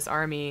parts to this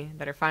army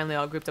that are finally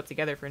all grouped up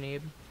together for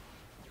Neeb.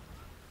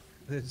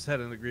 They just had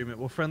an agreement.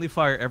 We'll friendly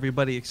fire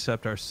everybody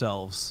except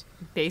ourselves.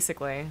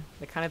 Basically.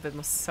 They're kind of the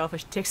most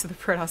selfish dicks of the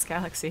Penthouse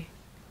galaxy.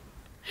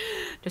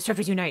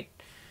 Disruptors unite.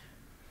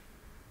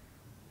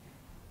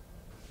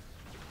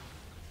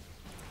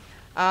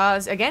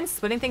 Again,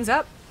 splitting things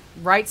up.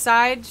 Right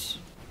side,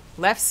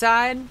 left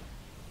side,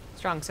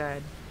 strong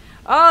side.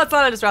 Oh, it's a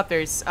lot of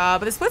disruptors.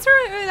 But the splits are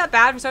really that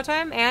bad for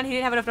ShoWTimE, and he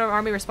didn't have enough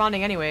army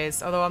responding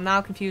anyways, although I'm now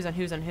confused on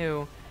who's on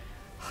who.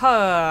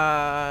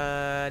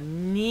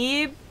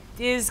 Neeb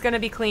is going to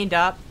be cleaned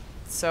up,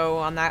 so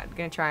I'm not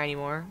going to try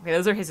anymore. Okay,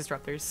 those are his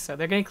disruptors, so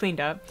they're getting cleaned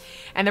up.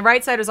 And the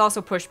right side was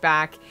also pushed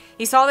back.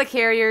 He saw the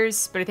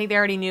carriers, but I think they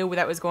already knew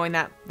that was going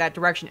that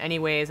direction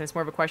anyways, and it's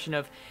more of a question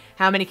of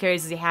how many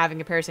carriers does he have in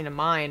comparison to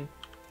mine.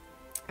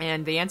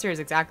 And the answer is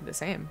exactly the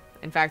same.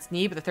 In fact,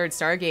 Neeb, the third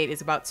Stargate,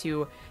 is about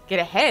to get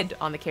ahead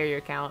on the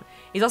carrier count.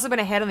 He's also been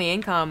ahead on the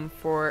income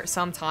for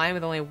some time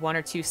with only 1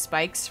 or 2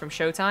 spikes from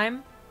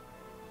ShoWTimE.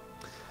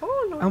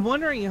 Oh, no. I'm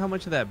wondering how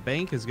much of that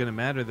bank is going to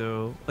matter,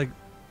 though. Like,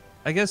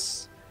 I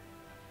guess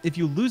if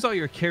you lose all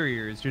your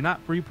carriers, you're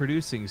not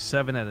reproducing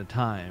 7 at a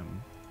time.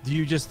 Do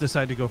you just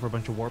decide to go for a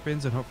bunch of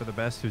warp-ins and hope for the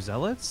best through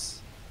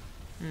zealots?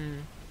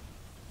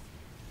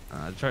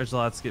 Charge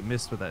lots get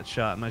missed with that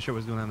shot. I'm not sure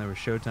what's going on there with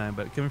ShoWTimE,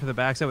 but coming from the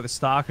backside with the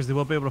stalkers, they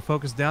will be able to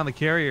focus down the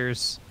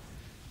carriers.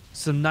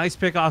 Some nice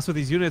pick-offs with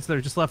these units that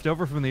are just left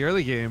over from the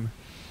early game.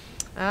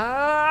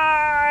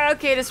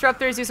 Okay,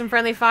 disruptors do some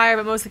friendly fire,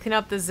 but mostly clean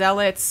up the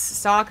zealots.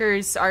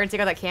 Stalkers are going to take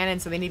out that cannon,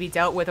 so they need to be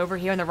dealt with. Over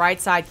here on the right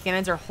side,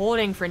 cannons are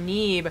holding for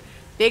Neeb.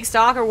 Big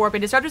stalker warp,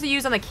 and disruptors are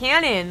used on the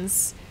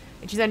cannons,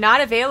 which are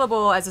not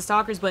available as the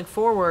stalkers blink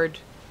forward,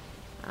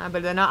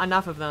 but there are not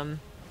enough of them.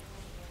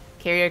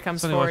 Carrier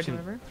comes forward,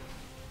 however.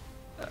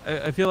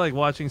 I feel like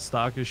watching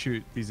stalkers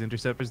shoot these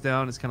interceptors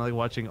down is kind of like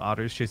watching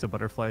otters chase a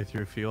butterfly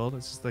through a field.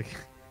 It's just like,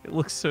 it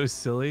looks so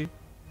silly.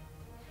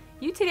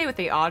 You today with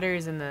the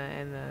otters and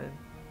the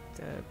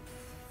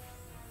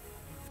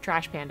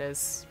trash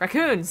pandas.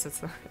 Raccoons, that's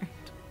the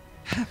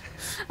word.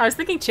 I was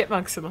thinking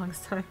chipmunks for the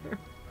longest time.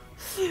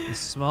 The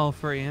small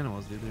furry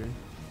animals, dude.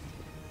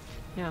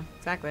 Yeah,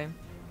 exactly.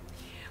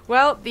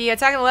 Well, the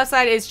attack on the left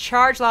side is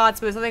charge lots,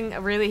 but there's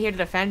nothing really here to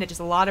defend it. Just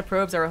a lot of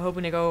probes that were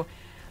hoping to go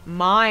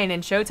mine,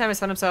 and ShoWTimE has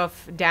found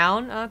himself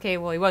down. Okay,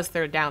 well, he was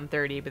down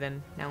 30, but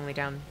then now only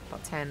down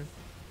about 10.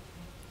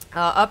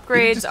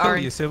 Upgrades are...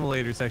 The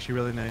assimilator is actually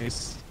really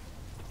nice.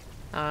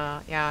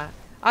 Yeah.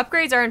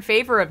 Upgrades are in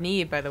favor of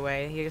Neeb, by the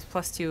way. He has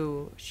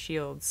 +2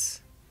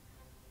 shields.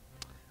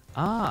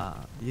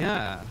 Ah,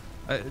 yeah.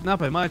 Not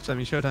by much. I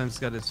mean, ShoWTimE's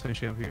got his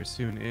finishing up here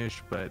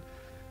soon-ish, but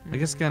I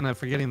guess kind of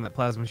forgetting that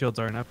plasma shields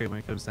are an upgrade when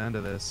it comes down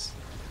to this.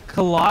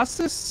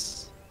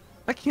 Colossus?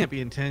 That can't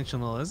be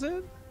intentional, is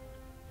it?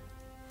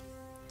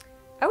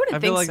 I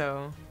wouldn't think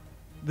so.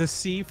 The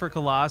C for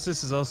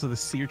Colossus is also the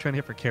C you're trying to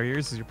hit for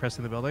carriers as you're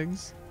pressing the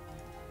buildings.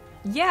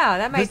 Yeah,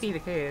 that might be the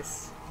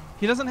case.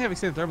 He doesn't have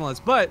extended thermalites,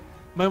 but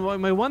my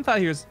one thought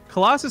here is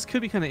Colossus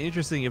could be kind of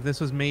interesting if this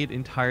was made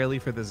entirely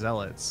for the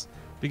zealots,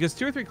 because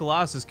 2 or 3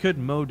 Colossus could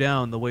mow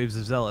down the waves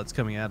of zealots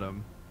coming at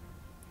him.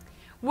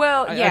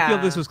 Well, yeah. I feel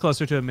this was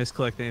closer to a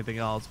misclick than anything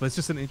else, but it's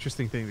just an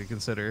interesting thing to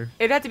consider.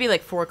 It'd have to be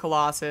like 4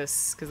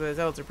 Colossus, because the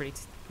zealots are pretty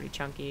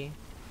chunky,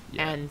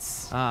 yeah. And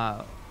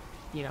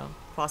you know,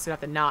 Colossus would have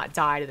to not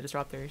die to the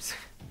disruptors.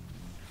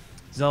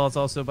 Zealots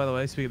also, by the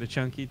way, speaking of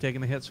chunky, taking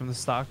the hits from the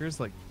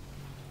stalkers like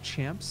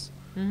champs.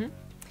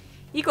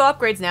 Equal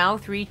upgrades now,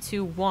 3,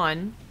 2,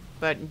 1.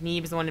 But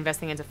Neeb is the one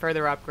investing into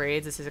further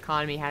upgrades as his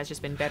economy has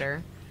just been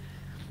better.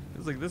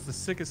 It's like, this is the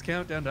sickest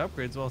countdown to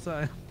upgrades of all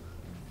time.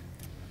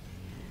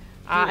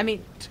 I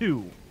mean...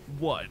 2,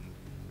 1.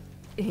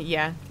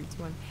 Yeah, 3,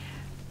 2, 1.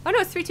 Oh no,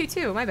 it's 3, 2,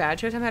 2. My bad.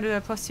 ShoWTimE had a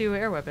 +2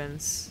 air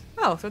weapons.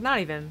 Oh, so not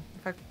even.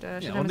 In fact,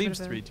 yeah, well, Neeb's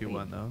 3, 2,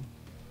 1 though.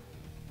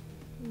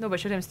 No, but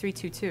ShoWTimE's 3,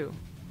 2, 2.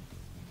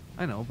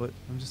 I know, but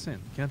I'm just saying,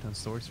 countdown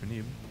still works for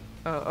Neeb.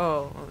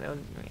 Oh,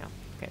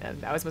 yeah. Okay,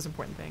 that was the most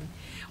important thing.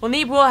 Well,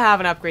 Neeb will have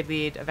an upgrade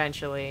lead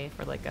eventually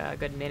for like a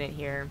good minute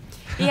here.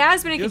 He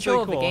has been in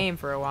control of the game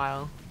for a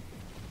while.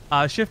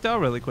 Shift out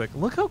really quick.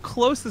 Look how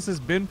close this has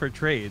been for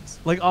trades.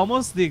 Like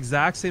almost the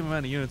exact same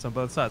amount of units on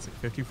both sides. Like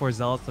 54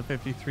 Zealots to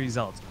 53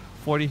 Zealots.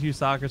 42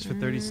 Stalkers for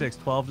 36.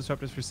 12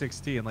 Disruptors for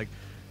 16. Like,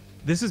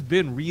 this has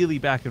been really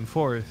back and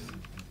forth.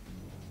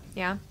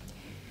 Yeah.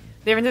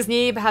 The difference is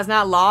Neeb has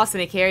not lost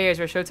any carriers,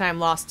 where ShoWTimE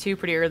lost 2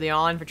 pretty early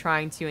on for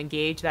trying to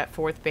engage that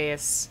 4th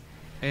base.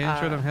 And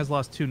ShoWTimE has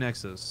lost 2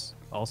 Nexus,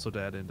 also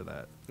to add into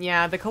that.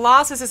 Yeah, the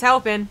Colossus is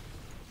helping.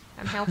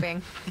 I'm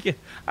helping. Yeah,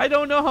 I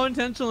don't know how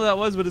intentional that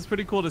was, but it's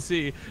pretty cool to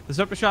see.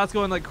 Disruptor shots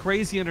going like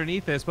crazy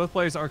underneath this. Both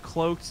players are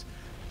cloaked.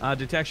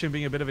 Detection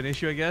being a bit of an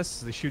issue, I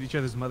guess. They shoot each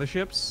other's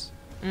motherships.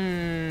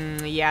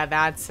 Yeah,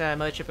 that's a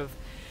mothership of...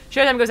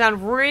 ShoWTimE goes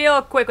down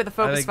real quick with the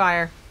focus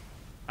fire.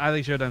 I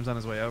think ShoWTimE's on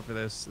his way out for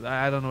this.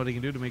 I don't know what he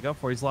can do to make up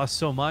for it. He's lost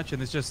so much,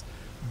 and it's just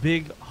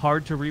big,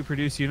 hard to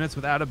reproduce units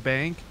without a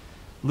bank.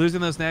 Losing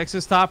those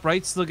Nexus top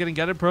right, still getting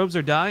gutted. Probes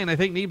are dying. I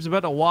think Neeb's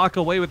about to walk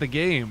away with the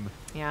game.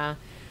 Yeah.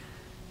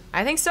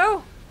 I think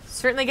so.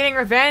 Certainly getting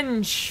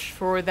revenge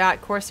for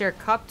that Corsair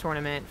Cup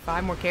tournament.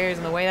 5 more carries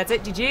on the way. That's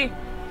it. GG.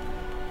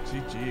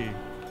 GG.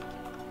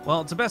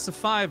 Well, it's a best of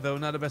 5, though,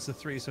 not a best of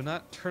 3. So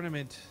not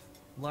tournament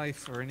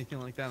life or anything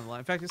like that in the line.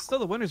 In fact, it's still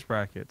the winner's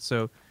bracket.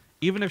 So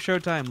even if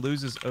ShoWTimE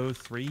loses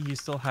 0-3, he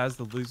still has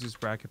the loser's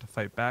bracket to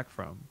fight back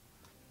from.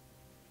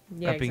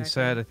 Yeah, that being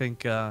said, I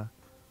think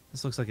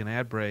this looks like an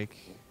ad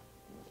break.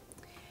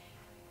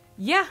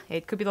 Yeah,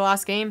 it could be the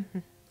last game.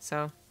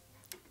 So,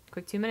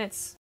 quick 2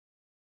 minutes.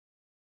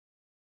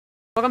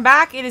 Welcome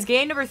back. It is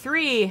game number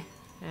 3,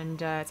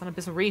 and it's on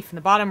Abyssal Reef in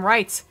the bottom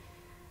right.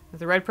 With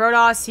the red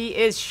Protoss, he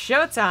is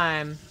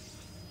ShoWTimE.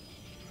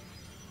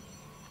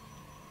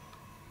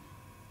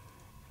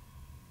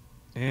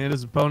 And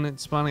his opponent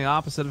spawning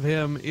opposite of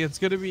him, it's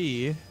going to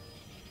be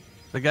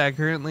the guy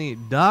currently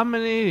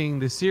dominating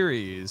the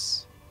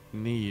series,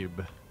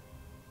 Neeb.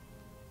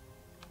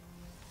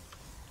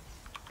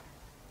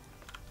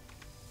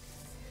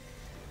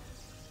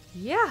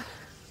 Yeah,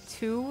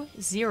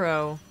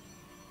 2-0.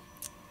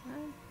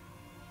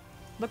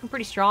 Looking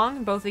pretty strong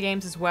in both the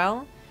games as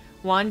well.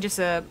 One,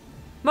 just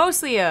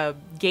mostly a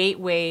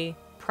gateway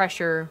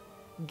pressure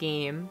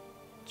game.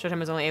 ShoWTimE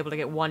was only able to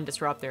get 1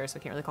 disruptor, so I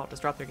can't really call it a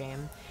disruptor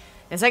game.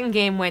 And the second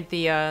game went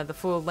the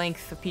full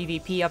length of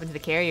PvP up into the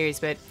carriers,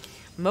 but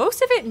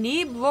most of it,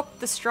 Neeb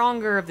looked the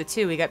stronger of the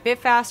two. He got a bit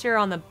faster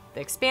on the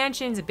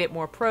expansions, a bit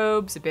more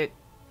probes, a bit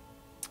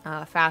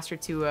faster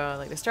to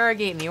like the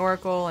Stargate and the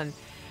Oracle, and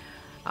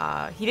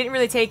he didn't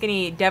really take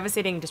any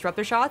devastating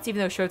disruptor shots, even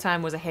though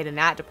ShoWTimE was ahead in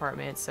that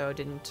department, so it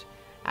didn't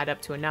add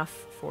up to enough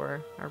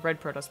for our red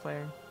Protoss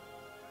player.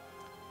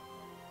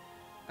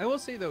 I will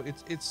say, though,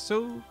 it's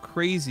so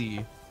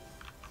crazy.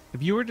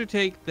 If you were to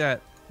take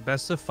that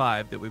best of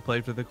 5 that we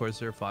played for the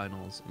Corsair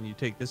finals, and you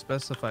take this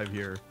best of 5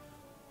 here,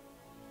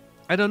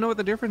 I don't know what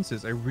the difference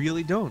is. I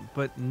really don't.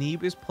 But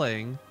Neeb is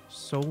playing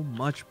so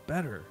much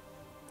better.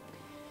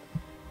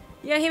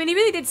 Yeah, I mean, he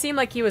really did seem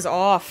like he was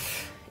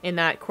off in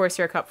that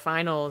Corsair Cup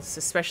finals,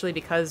 especially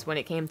because when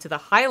it came to the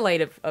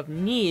highlight of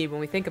Neeb,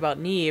 when we think about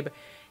Neeb,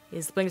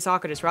 is Blink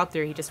Soccer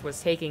Disruptor, he just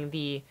was taking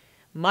the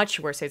much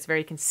worse hits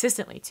very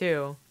consistently,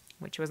 too,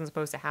 which wasn't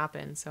supposed to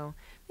happen. So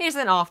maybe it's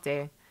an off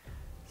day.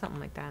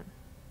 Something like that.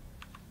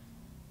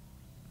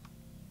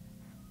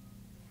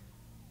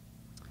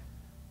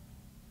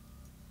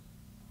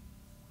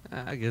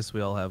 I guess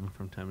we all have them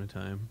from time to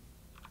time.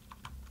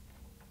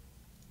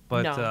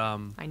 But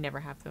no, I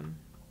never have them.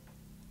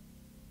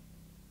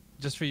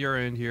 Just for your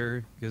end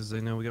here, because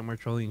I know we got more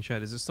trolling in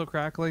chat. Is it still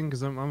crackling?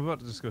 Because I'm about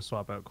to just go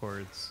swap out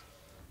cords.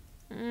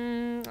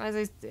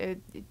 As a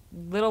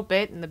little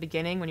bit in the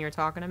beginning when you were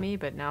talking to me,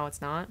 but now it's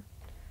not.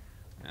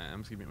 I'm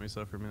just gonna mute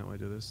myself for a minute while I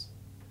do this.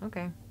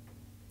 Okay.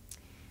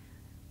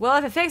 Well,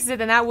 if it fixes it,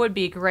 then that would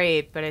be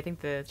great, but I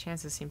think the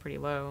chances seem pretty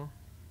low.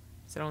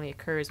 So it only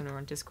occurs when we're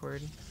on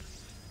Discord.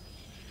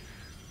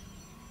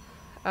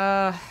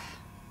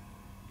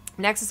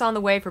 Nexus on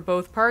the way for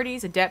both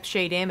parties. Adept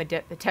shade in,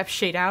 Adept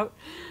shade out.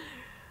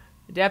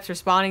 Adepts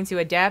responding to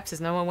Adepts as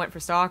no one went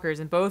for Stalkers,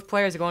 and both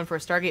players are going for a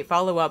Stargate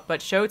follow-up, but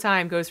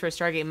ShoWTimE goes for a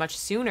Stargate much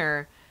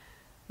sooner.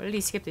 What did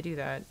he skip to do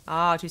that?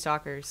 Ah, 2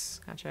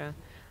 Stalkers. Gotcha.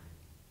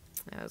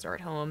 Yeah, those are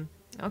at home.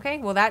 Okay,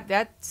 well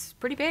that's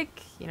pretty big,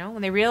 you know?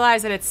 When they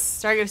realize that it's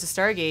Stargate versus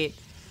Stargate,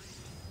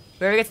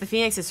 whoever gets the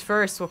Phoenixes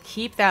first will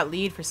keep that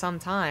lead for some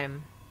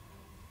time.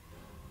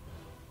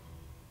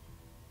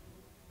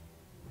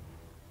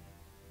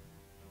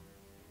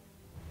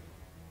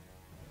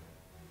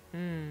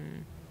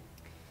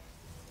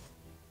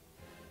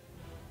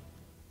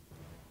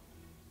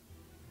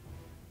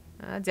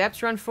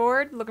 Depths run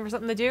forward, looking for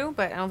something to do,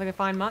 but I don't think they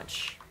find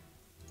much.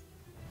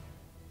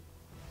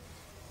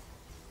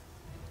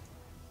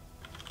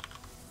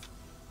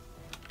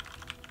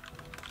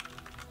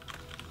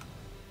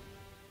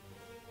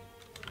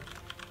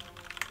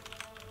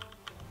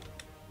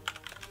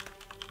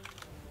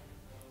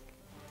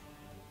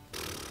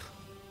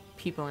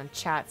 People in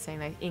chat saying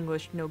that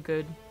English no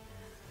good.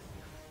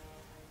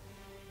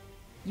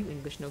 You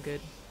English no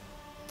good.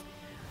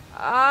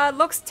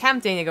 Looks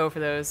tempting to go for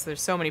those.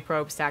 There's so many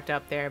probes stacked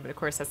up there, but of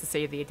course that's to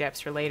save the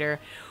adepts for later.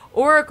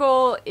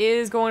 Oracle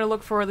is going to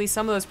look for at least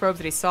some of those probes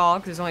that he saw,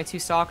 because there's only 2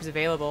 stalkers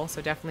available,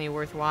 so definitely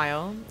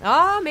worthwhile.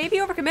 Maybe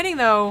overcommitting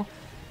though.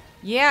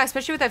 Yeah,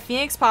 especially with that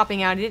Phoenix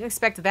popping out. I didn't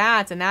expect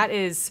that, and that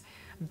is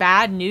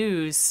bad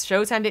news.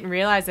 ShoWTimE didn't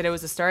realize that it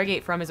was a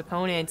Stargate from his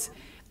opponent,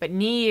 but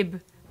Neeb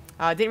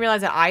didn't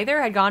realize that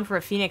either, had gone for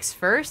a Phoenix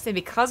first, and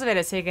because of it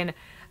has taken,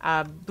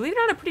 believe it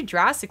or not, a pretty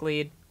drastic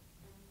lead.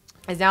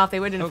 As now, if they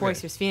would have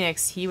enforced his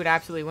Phoenix, he would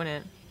absolutely win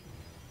it.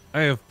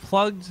 I have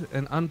plugged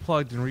and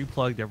unplugged and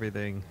replugged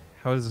everything.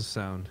 How does this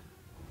sound?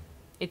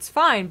 It's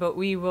fine, but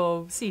we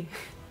will see.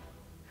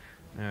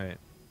 Alright.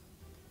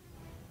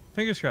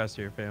 Fingers crossed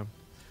here, fam.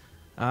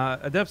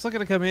 Adept's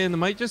looking to come in. They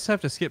might just have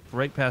to skip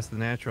right past the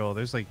natural.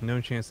 There's like no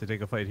chance to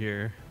take a fight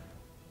here.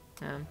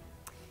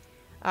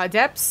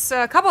 Adepts,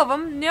 a couple of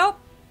them, nope,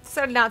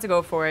 decided not to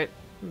go for it.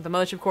 The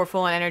Mothership Core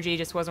full on energy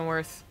just wasn't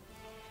worth.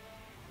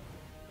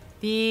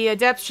 The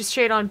Adepts just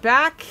straight on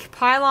back.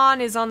 Pylon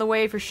is on the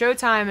way for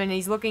ShoWTimE, and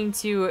he's looking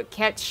to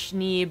catch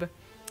Neeb.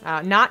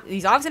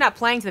 He's obviously not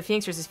playing to the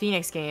Phoenix versus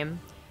Phoenix game,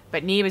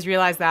 but Neeb has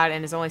realized that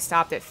and has only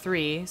stopped at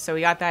 3. So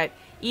we got that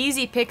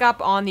easy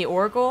pickup on the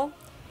Oracle.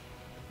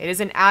 It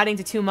isn't adding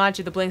to too much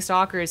if the Blink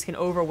Stalkers can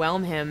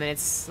overwhelm him, and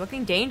it's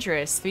looking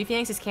dangerous. 3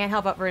 Phoenixes can't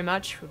help up very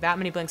much with that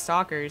many Blink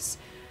Stalkers.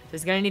 So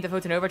he's going to need the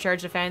Photon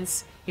Overcharge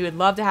defense. He would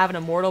love to have an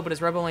Immortal, but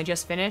his Rebel only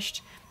just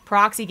finished.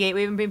 Proxy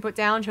Gateway even being put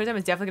down. ShoWTimE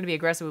is definitely going to be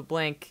aggressive with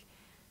Blink.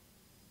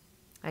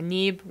 And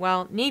Neeb,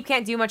 well, Neeb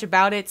can't do much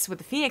about it with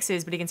the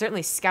Phoenixes, but he can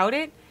certainly scout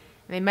it,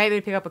 and they might be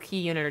able to pick up a key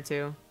unit or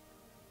 2.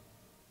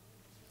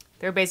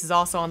 Their base is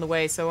also on the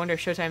way, so I wonder if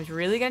ShoWTimE's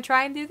really going to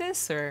try and do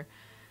this, or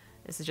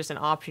this is just an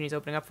option he's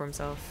opening up for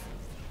himself.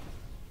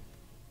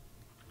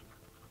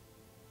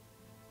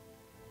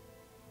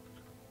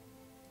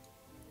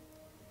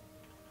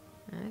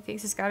 I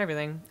think he's got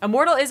everything.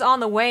 Immortal is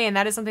on the way, and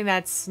that is something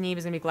that Neeb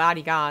is going to be glad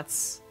he got,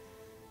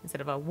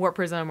 instead of a Warp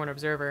Prism or an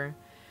Observer.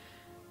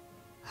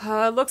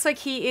 Looks like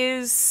he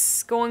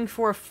is going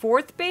for a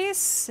 4th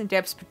base.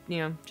 Adept's,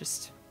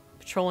 just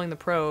patrolling the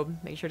probe,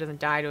 making sure it doesn't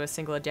die to a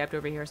single Adept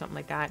over here or something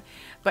like that.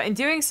 But in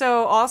doing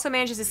so, also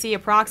manages to see a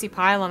Proxy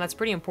Pylon. That's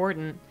pretty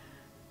important.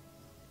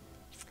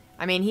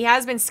 I mean, he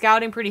has been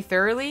scouting pretty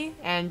thoroughly,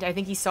 and I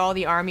think he saw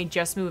the army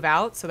just move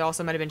out, so there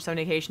also might have been some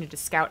indication to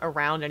scout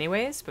around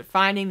anyways, but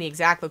finding the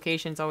exact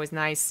location is always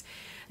nice.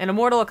 An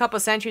Immortal, a couple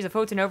of sentries, a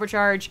Photon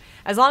Overcharge.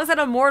 As long as that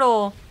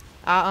Immortal...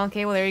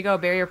 okay, well, there you go.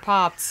 Barrier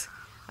popped.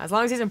 As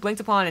long as he isn't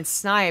blinked upon and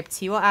sniped,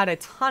 he will add a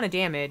ton of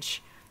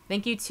damage.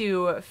 Thank you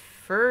to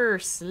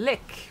First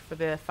Lick for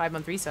the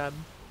 5-month resub.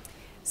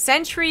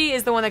 Sentry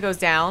is the one that goes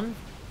down.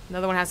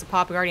 Another one has to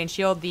pop a Guardian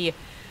Shield. The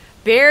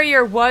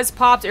barrier was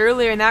popped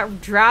earlier, and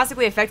that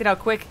drastically affected how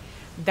quick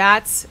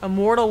that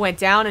Immortal went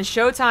down, and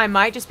ShoWTimE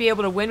might just be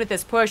able to win with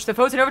this push. The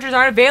Photon Overcharges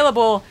aren't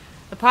available.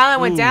 The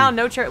Pylon went down,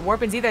 no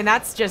Warpins either, and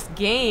that's just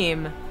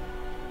game.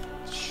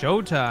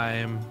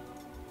 ShoWTimE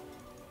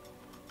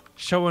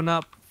showing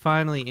up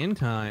finally in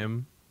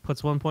time,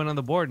 puts 1 point on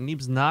the board, and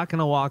Neeb's not going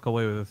to walk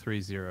away with a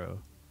 3-0.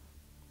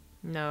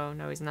 No,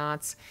 he's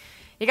not.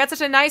 He got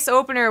such a nice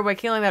opener by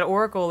killing that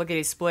Oracle, look at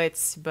his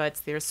splits, but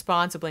the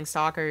response of Blink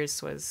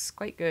Stalkers was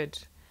quite good.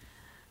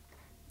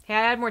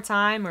 Had I had more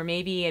time, or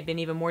maybe had been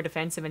even more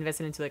defensive,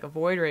 invested into like a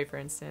Void Ray, for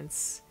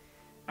instance.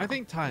 I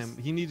think time.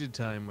 He needed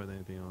time more than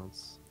anything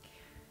else.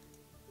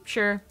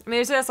 Sure. I mean,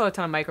 there's also a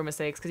ton of micro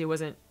mistakes because he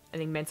wasn't, I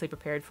think, mentally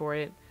prepared for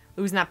it.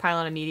 Losing that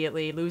Pylon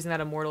immediately, losing that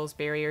Immortal's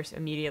barriers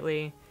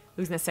immediately,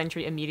 losing the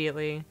Sentry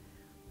immediately.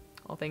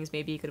 All things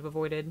maybe he could have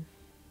avoided.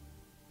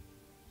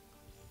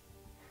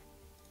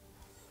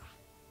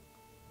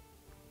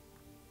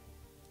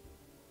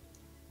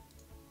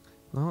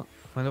 Well,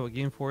 find out what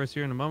game 4 is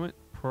here in a moment.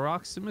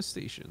 Proxima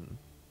Station.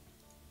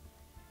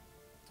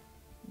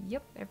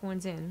 Yep,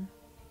 everyone's in.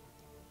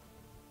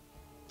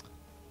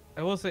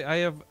 I will say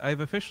I've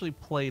officially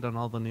played on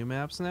all the new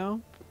maps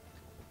now,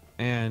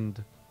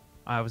 and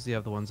I obviously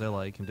have the ones I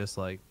like and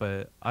dislike.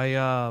 But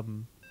I've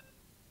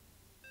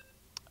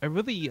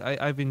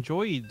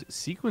enjoyed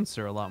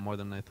Sequencer a lot more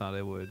than I thought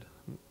I would.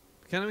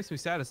 Kind of makes me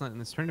sad it's not in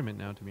this tournament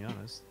now, to be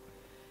honest.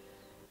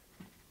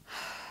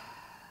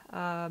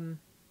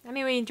 I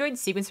mean, we enjoyed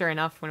Sequencer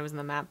enough when it was in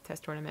the map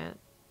test tournament.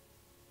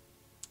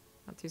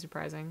 Not too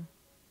surprising.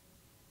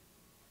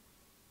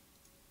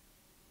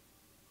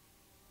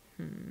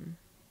 Here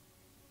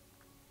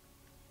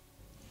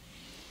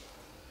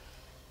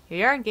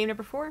we are in game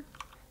number 4.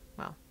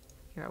 Well,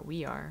 here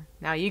we are.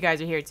 Now you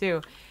guys are here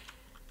too.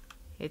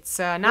 It's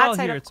not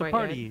set up quite a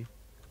party. yet.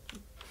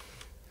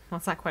 Well,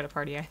 it's not quite a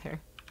party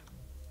either.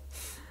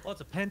 Well,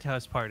 it's a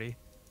penthouse party.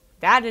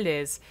 That it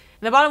is.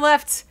 In the bottom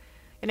left,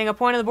 getting a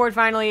point on the board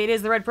finally, it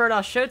is the Red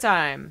Protoss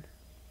ShoWTimE.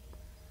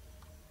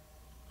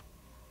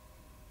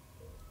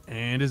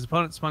 And his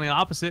opponent spawning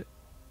opposite,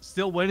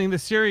 still winning the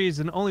series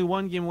and only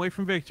 1 game away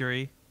from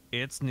victory.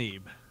 It's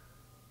Neeb.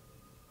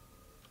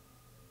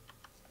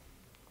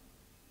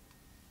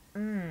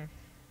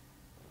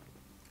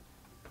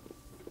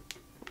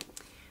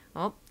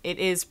 Well, it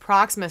is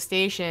Proxima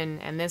Station,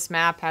 and this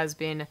map has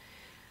been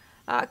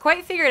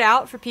quite figured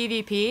out for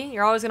PvP.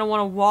 You're always going to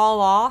want to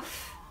wall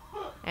off,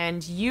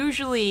 and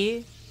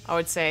usually, I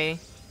would say,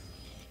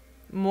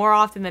 more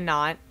often than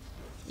not,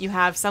 you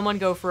have someone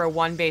go for a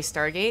one-base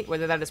Stargate.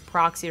 Whether that is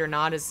proxied or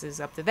not is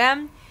up to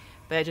them,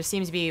 but it just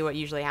seems to be what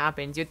usually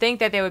happens. You'd think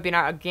that there would be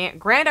a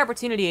grand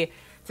opportunity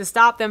to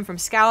stop them from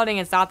scouting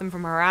and stop them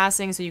from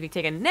harassing, so you could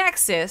take a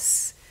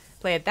Nexus,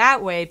 play it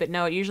that way, but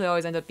no, it usually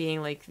always ends up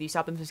being like you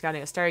stop them from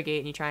scouting a Stargate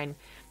and you try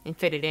and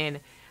fit it in.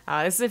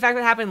 This is in fact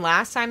what happened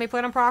last time they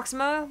played on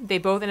Proxima. They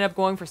both ended up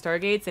going for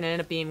Stargates and it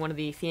ended up being one of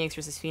the Phoenix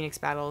versus Phoenix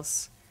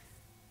battles.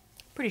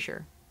 Pretty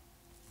sure.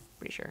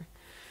 Pretty sure.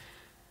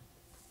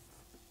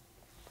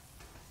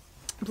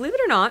 Believe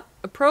it or not,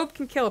 a probe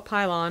can kill a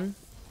pylon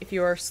if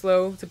you are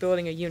slow to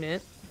building a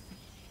unit.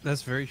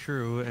 That's very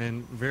true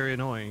and very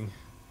annoying.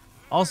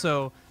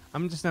 Also,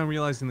 I'm just now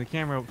realizing the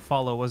camera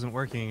follow wasn't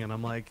working, and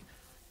I'm like,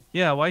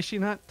 yeah, why is she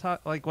not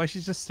like? Why is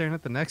she just staring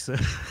at the Nexus?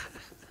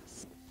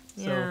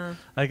 So Yeah.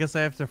 I guess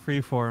I have to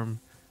freeform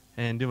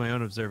and do my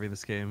own observing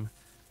this game.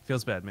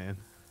 Feels bad, man.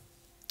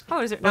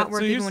 Oh, is it But, not so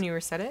working here's- when you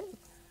reset it?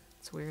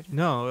 It's weird.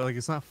 No, like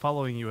it's not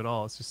following you at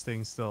all. It's just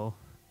staying still,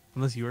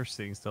 unless you are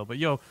staying still. But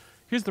yo,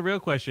 here's the real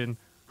question: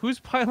 whose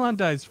pylon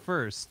dies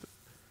first?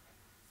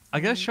 I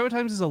guess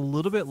ShoWTimE's is a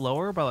little bit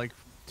lower by like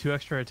 2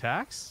 extra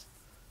attacks.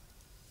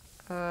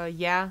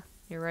 Yeah,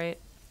 you're right.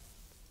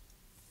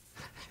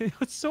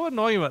 What's so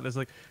annoying about this?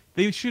 Like,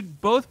 they should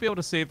both be able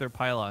to save their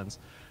pylons.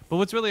 But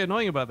what's really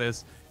annoying about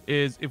this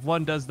is if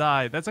one does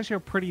die, that's actually a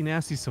pretty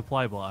nasty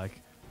supply block.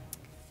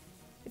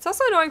 It's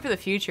also annoying for the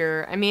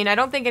future. I mean, I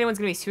don't think anyone's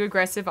going to be too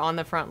aggressive on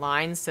the front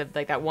lines, so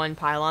like that one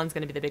pylon's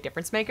going to be the big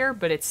difference maker,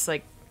 but it's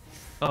like,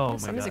 Oh my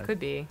sometimes it god. could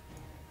be.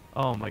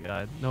 Oh my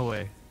god. No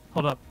way.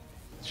 Hold up.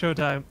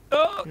 ShoWTimE.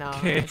 Oh, No, I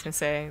okay. was going to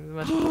say,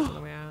 much on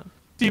the way out.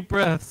 Deep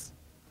breaths.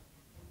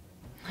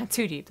 Not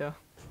too deep, though.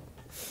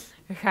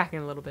 You're cracking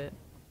a little bit.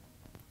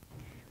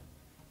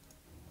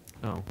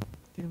 Oh.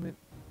 Damn it.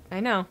 I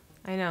know.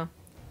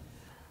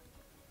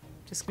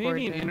 Just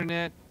Canadian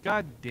internet.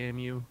 God damn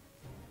you.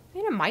 I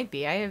mean, it might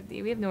be.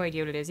 We have no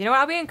idea what it is. You know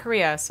what? I'll be in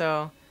Korea,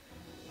 so...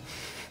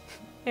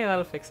 Hey,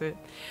 that'll fix it.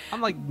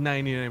 I'm like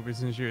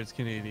 99% sure it's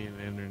Canadian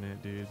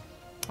internet, dude.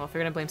 Well, if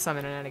you're gonna blame some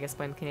internet, I guess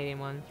blame the Canadian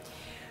one.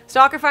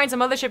 Stalker finds a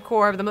mothership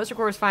core, but the mothership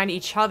cores find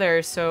each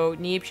other, so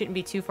Neeb shouldn't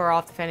be too far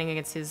off defending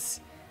against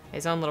his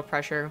own little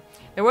pressure.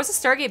 There was a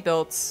Stargate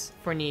built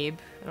for Neeb.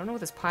 I don't know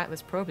what this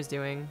probe is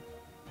doing.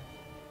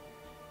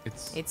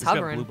 It's got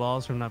hovering. blue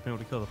balls from not being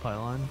able to kill the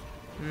pylon.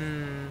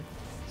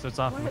 So it's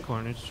off in the What?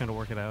 corner, just trying to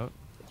work it out.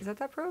 Is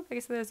that probe? I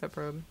guess that is that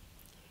probe.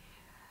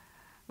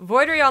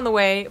 Voidery on the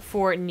way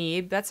for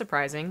Neeb. That's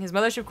surprising. His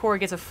mothership core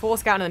gets a full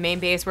scout into the main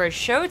base, whereas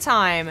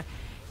ShoWTimE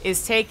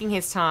is taking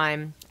his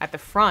time at the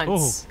front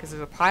because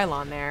there's a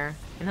pylon there.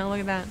 And look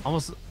at that.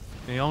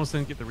 He almost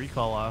didn't get the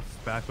recall off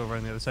back over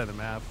on the other side of the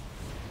map.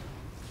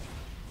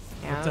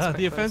 Yeah, But, that's quite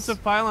the close.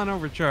 offensive pylon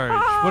overcharge.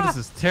 Ah! What is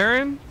this,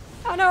 Terran?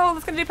 Oh no,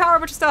 that's gonna depower a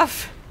bunch of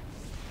stuff.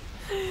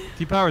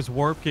 T-Power's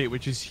Warp Gate,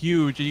 which is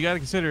huge. And you got to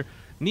consider,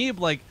 Neeb,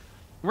 like,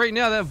 right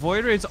now, that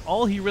Void Raid's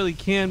all he really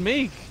can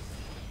make.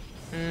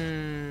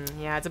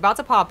 Yeah, it's about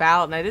to pop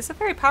out, and it is a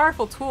very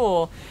powerful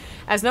tool,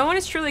 as no one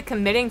is truly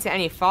committing to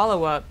any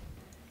follow-up.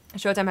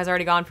 ShoWTimE has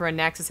already gone for a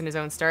Nexus in his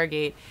own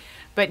Stargate.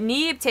 But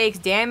Neeb takes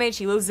damage.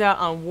 He loses out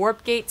on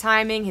Warp Gate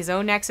timing. His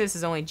own Nexus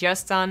is only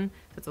just done,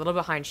 so it's a little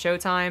behind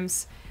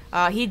ShoWTimE's.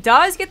 He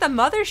does get the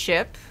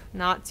mothership.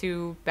 Not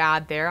too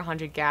bad there,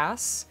 100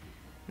 gas.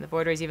 And the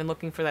Void Ray's even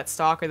looking for that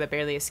Stalker that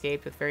barely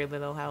escaped with very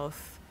little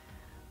health.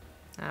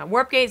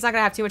 Warp Gate's not going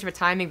to have too much of a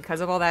timing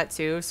because of all that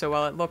too, so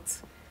while it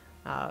looked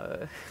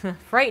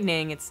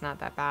frightening, it's not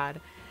that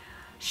bad.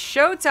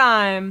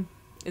 ShoWTimE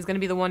is going to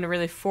be the one to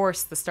really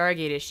force the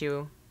Stargate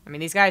issue. I mean,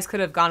 these guys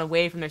could have gone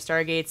away from their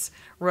Stargates,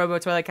 Robo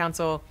Toilet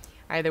Council,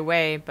 either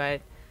way,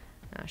 but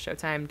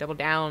ShoWTimE double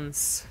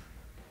downs.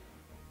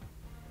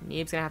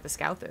 Neeb's going to have to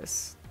scout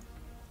this.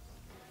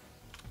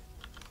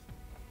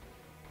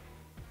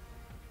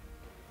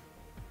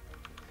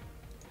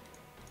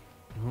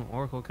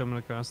 Oracle coming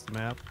across the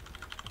map.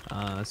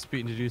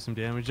 Speeding to do some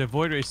damage. The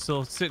Void Ray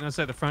still sitting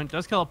outside the front.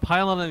 Does kill a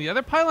pylon, and the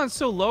other pylon's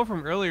so low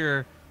from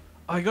earlier.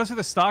 Oh, he goes for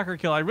the Stalker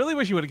kill. I really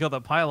wish he would have killed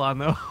that pylon,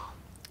 though.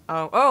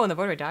 Oh, and the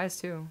Void Ray dies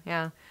too.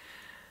 Yeah.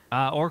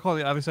 Oracle on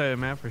the other side of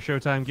the map for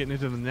ShoWTimE, getting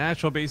into the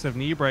natural base of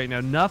Neeb right now.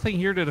 Nothing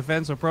here to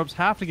defend, so probes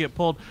have to get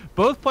pulled.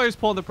 Both players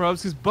pull the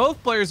probes because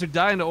both players are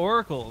dying to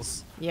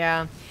Oracles.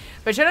 Yeah.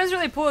 But ShoWTimE doesn't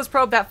really pull his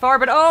probe that far,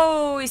 but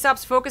oh, he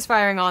stops focus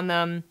firing on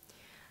them.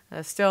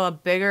 Still a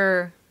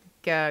bigger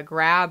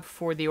grab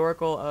for the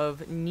Oracle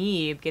of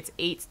Neeb. Gets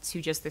 8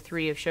 to just the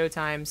 3 of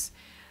ShoWTimE's.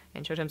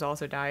 And ShoWTimE's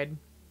also died.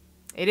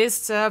 It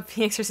is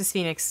Phoenix versus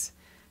Phoenix.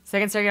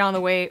 Second Stargate on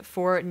the way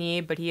for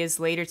Neeb, but he is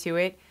later to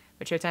it.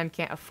 But ShoWTimE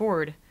can't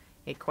afford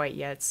it quite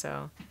yet,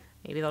 so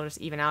maybe they'll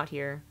just even out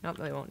here. Nope,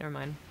 they won't. Never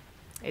mind.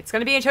 It's going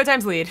to be in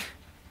ShoWTimE's lead.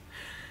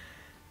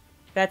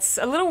 That's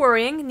a little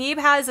worrying. Neeb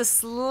has the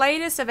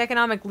slightest of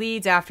economic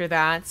leads after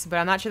that, but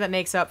I'm not sure that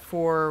makes up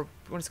for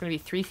what is going to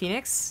be 3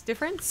 Phoenix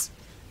difference.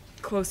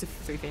 close to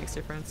 3 Phoenix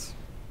difference.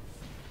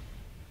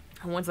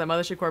 And once that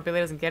Mothership Corp really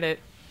doesn't get it.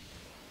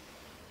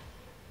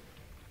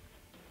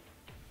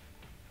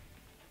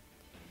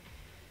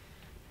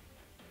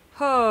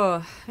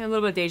 Oh, and a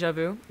little bit of deja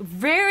vu.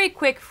 Very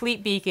quick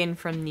fleet beacon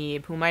from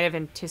Neeb, who might have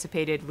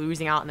anticipated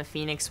losing out in the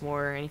Phoenix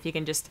War. And if he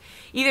can just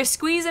either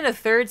squeeze in a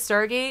 3rd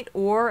Stargate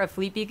or a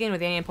fleet beacon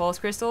with alien pulse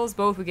crystals,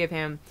 both would give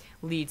him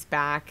leads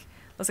back.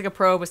 Looks like a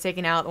probe was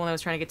taken out, the one that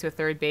was trying to get to a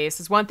 3rd base.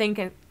 There's one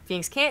thing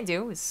Phoenix can't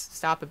do is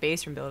stop a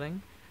base from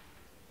building.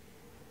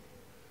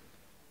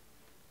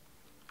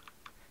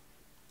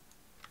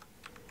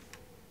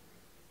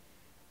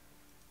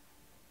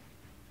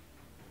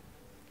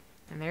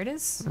 And there it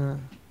is.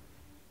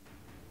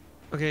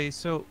 Okay,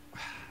 so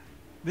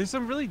there's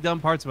some really dumb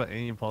parts about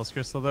Alien Pulse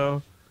Crystal,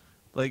 though.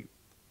 Like,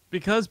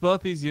 because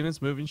both these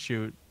units move and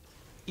shoot,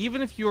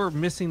 even if you're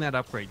missing that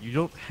upgrade, you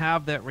don't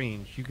have that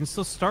range. You can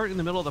still start in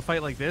the middle of the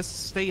fight like this,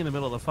 stay in the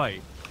middle of the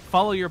fight,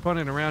 follow your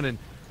opponent around, and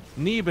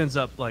Neeb ends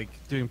up, like,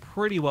 doing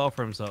pretty well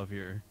for himself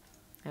here.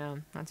 Yeah,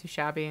 not too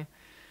shabby.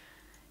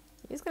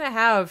 He's going to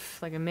have,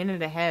 like, a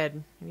minute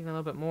ahead, maybe even a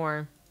little bit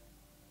more.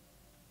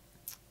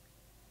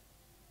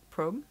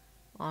 Probe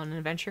on an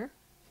adventure.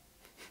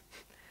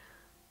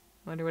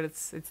 Wonder what it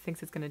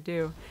thinks it's going to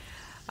do.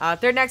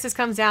 3rd Nexus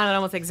comes down at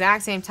almost the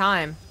exact same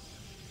time.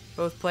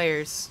 Both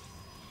players.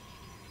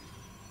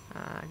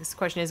 I guess the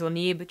question is, will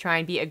Neeb try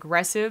and be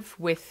aggressive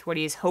with what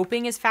he is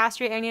hoping is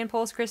faster alien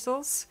pulse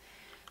crystals?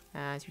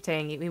 As you're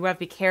saying, we have to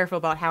be careful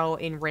about how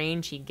in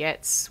range he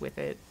gets with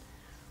it.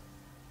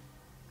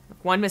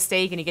 One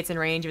mistake and he gets in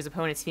range of his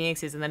opponent's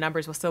Phoenixes and the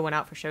numbers will still win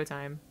out for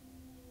ShoWTimE.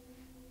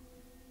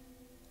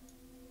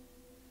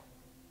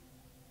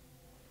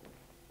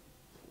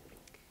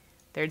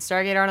 Third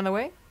Stargate Art on the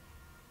way.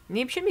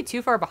 Neeb shouldn't be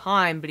too far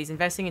behind, but he's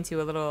investing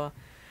into a little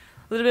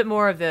bit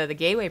more of the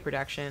gateway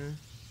production.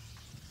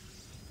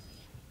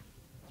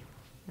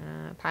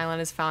 Pylon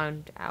is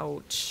found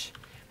out.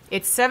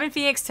 It's 7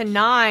 Phoenix to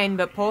 9,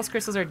 but pulse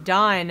crystals are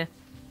done.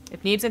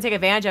 If Neeb's gonna take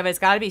advantage of it, it's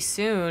gotta be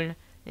soon.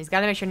 He's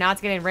gotta make sure not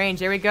to get in range.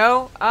 There we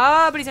go.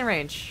 Ah, but he's in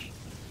range.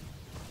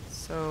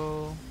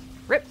 So,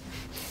 rip.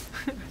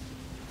 It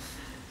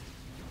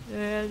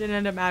didn't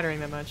end up mattering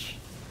that much.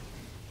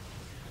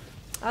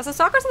 So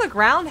Stalkers on the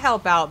ground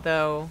help out,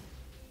 though.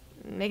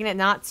 Making it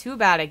not too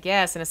bad, I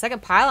guess. And a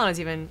second pylon is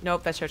even...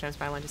 Nope, that's ShoWTimE's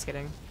pylon. Just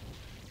kidding.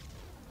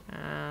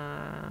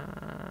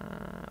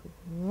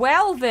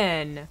 Well,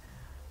 then.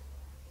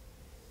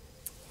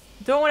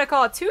 Don't want to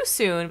call it too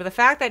soon, but the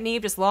fact that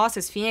Neeb just lost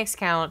his Phoenix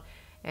count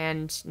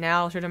and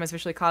now ShoWTimE has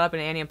officially caught up in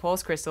Anion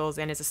Pulse Crystals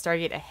and is a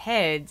Stargate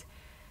ahead,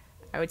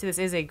 I would say this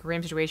is a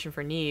grim situation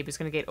for Neeb. He's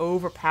going to get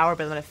overpowered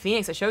by the amount of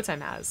Phoenix that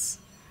ShoWTimE has.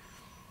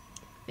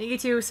 Thank you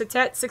to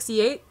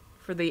Satet68.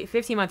 For the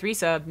 15-month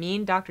resub,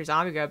 mean Dr.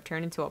 Zombie Grub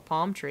turned into a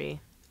palm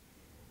tree.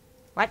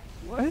 What?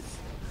 What?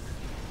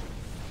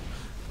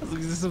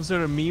 Is this some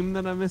sort of meme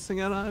that I'm missing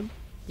out on?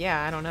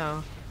 Yeah, I don't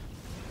know.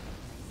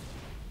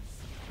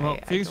 Well,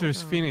 Phoenix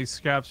vs. Phoenix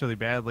scraps really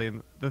badly,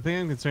 and the thing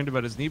I'm concerned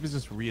about is Neeb is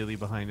just really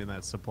behind in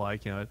that supply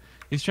count.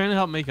 He's trying to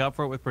help make up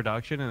for it with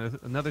production, and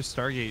another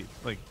Stargate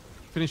like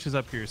finishes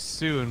up here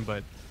soon,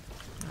 but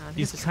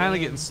he's kind of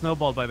getting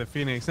snowballed by the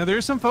Phoenix. Now,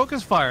 there's some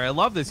focus fire. I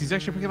love this. He's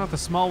actually picking out the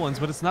small ones,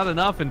 but it's not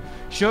enough, and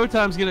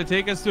ShoWTimE's going to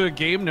take us to a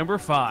game number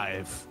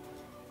 5.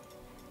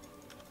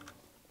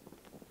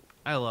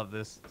 I love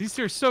this. These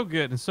two are so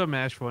good and so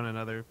matched for one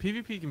another.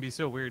 PvP can be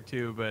so weird,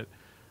 too, but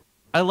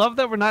I love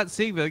that we're not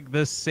seeing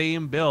the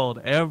same build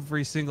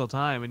every single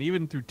time, and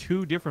even through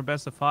 2 different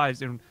best of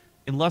 5s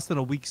in less than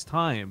a week's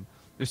time.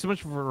 There's so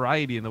much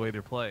variety in the way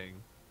they're playing.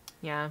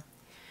 Yeah.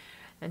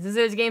 And since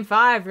it's game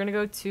 5, we're going to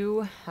go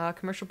to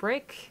commercial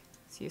break.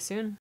 See you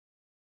soon.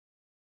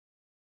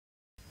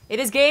 It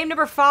is game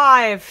number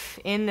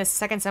 5 in the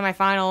second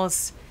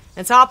semifinals.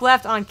 And top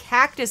left on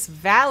Cactus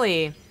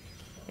Valley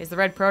is the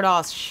red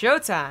Protoss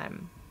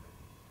ShoWTimE.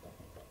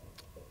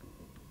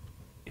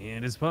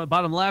 And his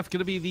bottom left going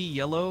to be the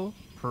yellow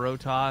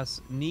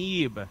Protoss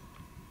Neeb.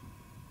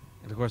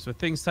 And of course, with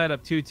things tied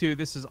up 2-2,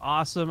 this is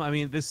awesome. I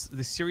mean, this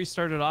series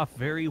started off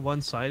very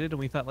one-sided, and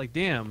we thought, like,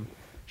 damn,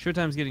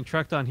 ShoWTimE's getting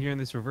trucked on here in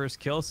this reverse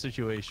kill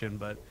situation,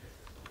 but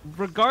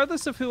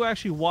regardless of who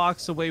actually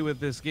walks away with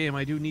this game,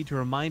 I do need to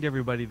remind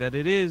everybody that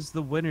it is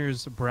the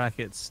winner's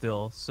bracket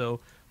still. So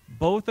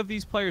both of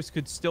these players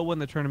could still win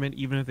the tournament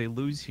even if they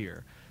lose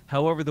here.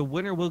 However, the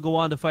winner will go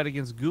on to fight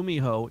against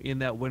Gumiho in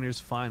that winner's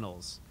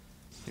finals.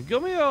 And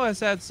Gumiho has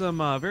had some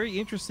very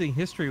interesting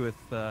history with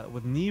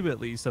Neeb, at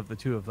least, of the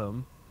two of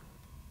them,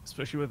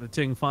 especially with the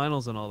Ting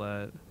finals and all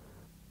that.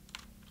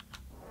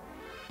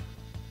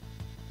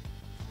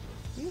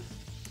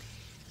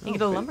 You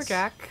get a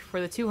lumberjack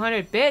for the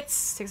 200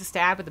 bits. Takes a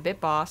stab at the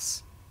bit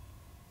boss.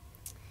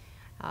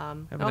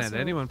 Haven't had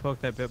anyone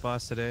poke that bit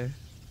boss today.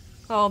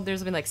 Well,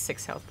 there's been like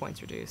 6 health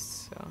points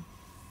reduced, so.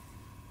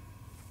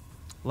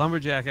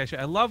 Lumberjack, actually,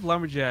 I love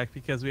Lumberjack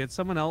because we had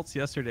someone else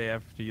yesterday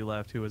after you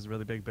left who was a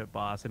really big bit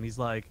boss, and he's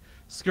like,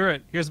 screw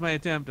it, here's my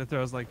attempt, and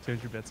throws like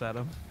 200 bits at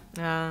him.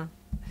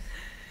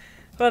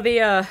 Well,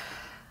 the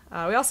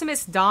We also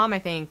missed Dom, I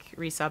think,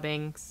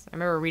 resubbing. I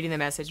remember reading the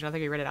message, and I don't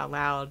think we read it out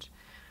loud.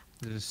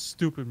 It's a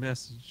stupid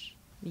message.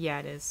 Yeah,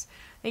 it is.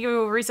 Thank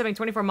you for resubbing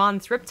 24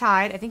 months.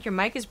 Riptide, I think your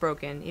mic is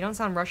broken. You don't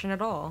sound Russian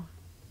at all.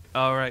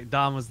 All right,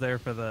 Dom was there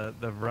for the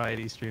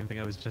variety stream thing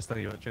I was just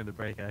thinking about during the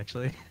break,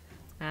 actually.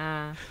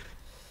 Ah.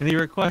 And he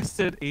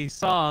requested a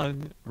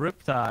song,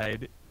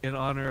 Riptide, in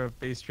honor of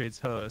Base Trade's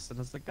host. And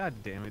I was like, God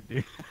damn it,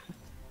 dude.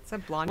 Is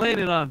that blonde? Laying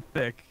it on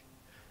thick.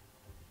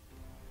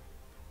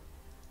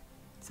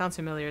 Sounds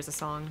familiar as a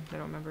song. I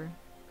don't remember.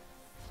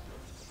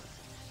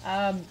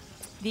 I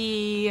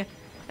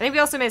think we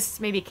also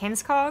missed maybe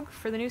Kenskog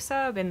for the new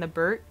sub and the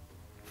Burt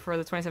for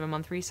the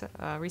 27-month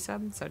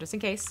resub. So just in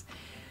case.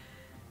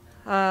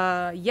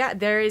 Yeah,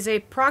 there is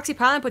a proxy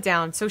pylon put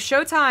down. So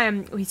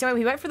ShoWTimE,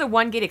 he went for the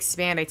 1 gate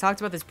expand. I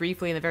talked about this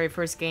briefly in the very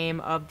first game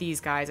of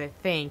these guys, I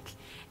think.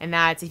 And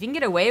that if you can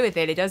get away with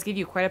it, it does give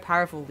you quite a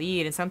powerful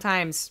lead. And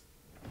sometimes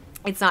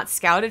it's not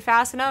scouted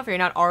fast enough, or you're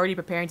not already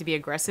preparing to be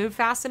aggressive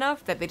fast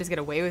enough that they just get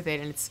away with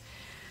it. And it's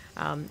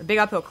a big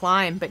uphill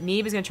climb. But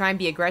Neeb is going to try and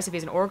be aggressive. He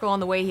has an Oracle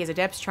on the way. He has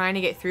Adepts trying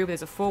to get through, but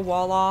there's a full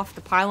wall off.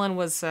 The pylon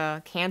was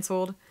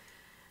canceled.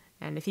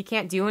 And if he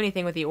can't do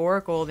anything with the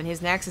Oracle, then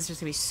his Nexus is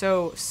just going to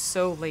be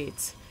so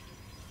late.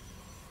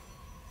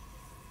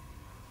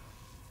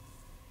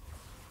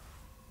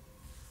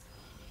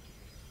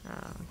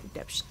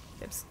 Depth's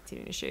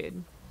continuing to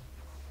shade.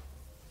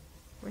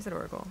 Where's that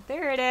Oracle?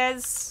 There it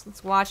is.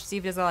 Let's watch, see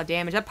if it does a lot of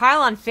damage. That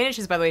pylon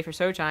finishes, by the way, for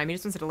ShoWTimE. He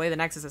just wants to delay the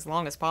Nexus as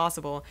long as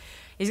possible.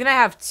 He's going to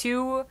have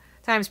 2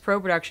 times pro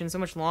production, so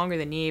much longer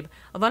than Neeb.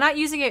 Although not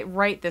using it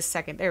right this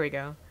second. There we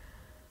go.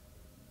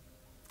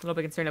 A little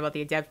bit concerned about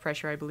the Adept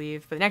pressure, I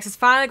believe. But the Nexus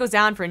finally goes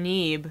down for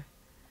Neeb.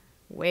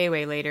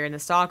 Way later, and the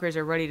Stalkers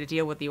are ready to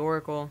deal with the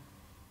Oracle.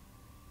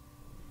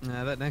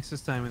 That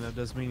Nexus timing, though,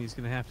 does mean he's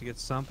going to have to get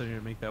something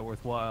to make that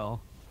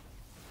worthwhile.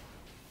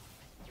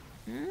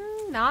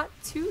 Not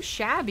too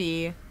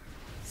shabby.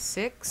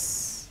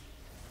 6,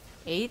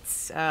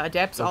 8.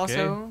 Adepts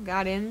also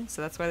got in,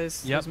 so that's why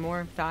there's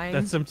more dying.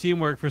 That's some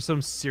teamwork for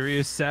some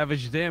serious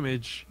savage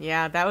damage.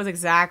 Yeah, that was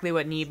exactly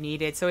what Neeb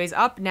needed. So he's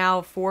up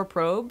now 4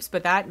 probes,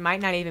 but that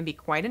might not even be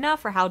quite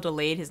enough for how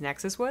delayed his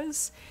Nexus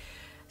was.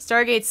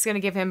 Stargate's going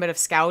to give him a bit of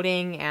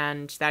scouting,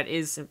 and that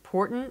is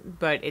important,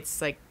 but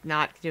it's like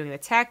not doing the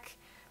tech.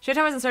 ShoWTimE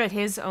hasn't started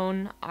his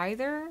own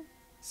either,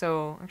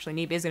 so actually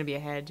Neeb is going to be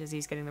ahead as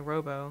he's getting the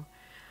Robo.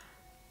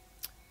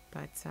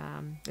 But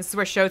this is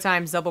where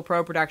ShoWTimE's double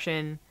pro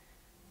production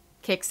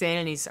kicks in,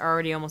 and he's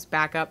already almost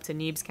back up to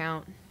Neeb's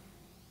count.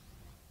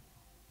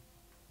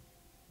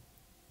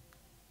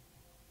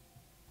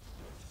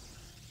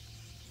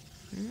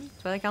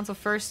 Twilight Council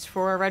first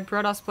for a Red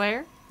Protoss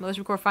player.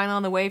 Militia Corps finally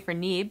on the way for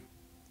Neeb.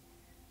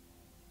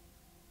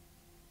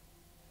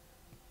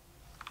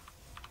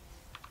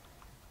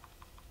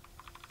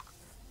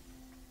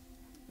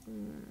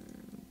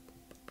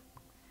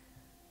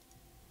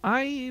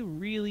 I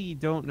really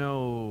don't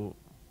know.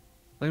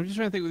 Like, I'm just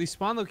trying to think with these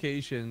spawn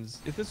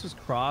locations. If this was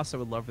Cross, I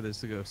would love for this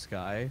to go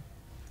Sky.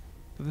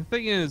 But the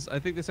thing is, I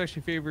think this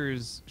actually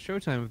favors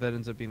ShoWTimE if that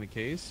ends up being the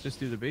case, just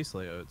due to base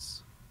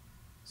layouts.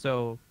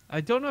 So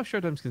I don't know if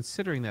ShoWTimE's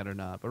considering that or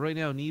not. But right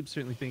now, Neeb's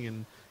certainly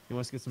thinking he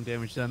wants to get some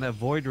damage done. That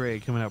Void Ray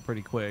coming out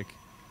pretty quick.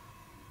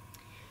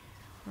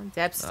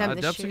 Depths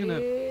attempt the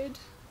shade.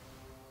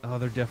 Oh,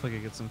 they're definitely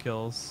gonna get some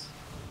kills.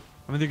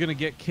 I mean, they're gonna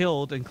get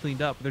killed and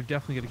cleaned up, but they're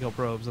definitely gonna kill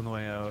probes on the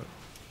way out.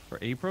 For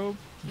a probe,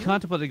 he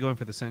contemplated going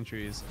for the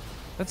sentries.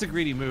 That's a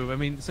greedy move. I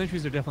mean,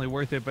 sentries are definitely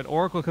worth it, but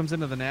Oracle comes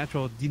into the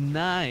natural,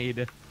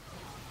 denied.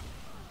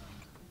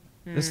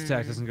 This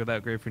attack doesn't go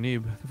that great for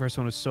Neeb. The first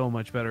one was so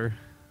much better.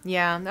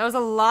 Yeah, that was a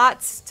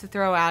lot to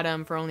throw at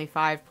him for only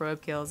 5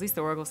 probe kills. At least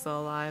the Oracle's still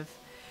alive.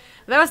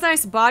 But that was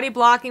nice body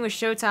blocking with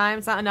ShoWTimE.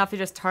 It's not enough to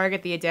just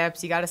target the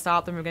Adepts. You got to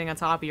stop them from getting on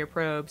top of your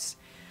probes.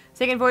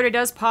 Second Void Ray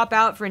does pop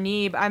out for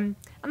Neeb. I'm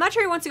not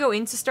sure he wants to go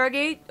into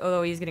Stargate,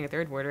 although he's getting a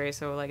 3rd Void Ray,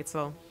 so like it's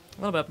a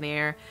little bit up in the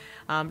air.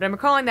 But I'm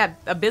recalling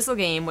that Abyssal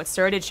game, what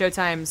started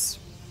ShoWTimE's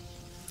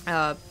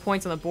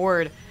points on the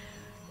board,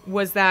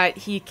 was that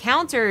he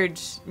countered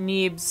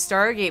Neeb's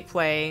Stargate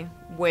play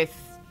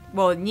with...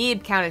 Well,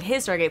 Neeb counted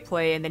his Stargate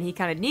play, and then he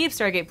counted Neeb's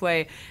Stargate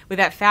play with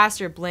that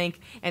faster blink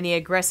and the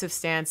aggressive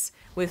stance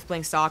with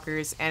Blink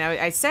Stalkers. And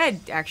I said,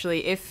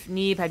 actually, if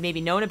Neeb had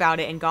maybe known about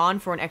it and gone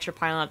for an extra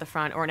pylon at the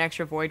front or an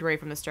extra Void Ray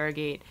from the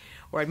Stargate,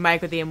 or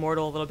Mike with the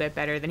Immortal a little bit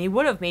better, then he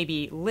would have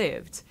maybe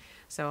lived.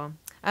 So,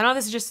 I don't know if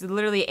this is just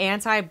literally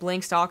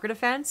anti-Blink Stalker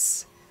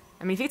defense.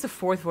 I mean, if it's a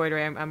 4th Void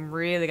Ray, I'm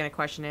really going to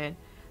question it.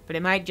 But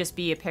it might just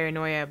be a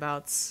paranoia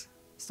about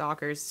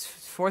Stalkers.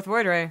 4th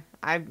Void Ray.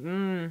 I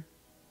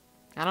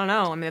don't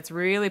know. I mean, that's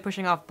really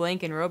pushing off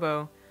Blink and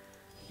Robo.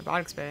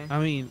 Robotics Bay. I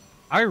mean,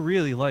 I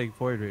really like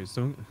Void Rays.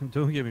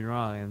 Don't get me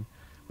wrong. And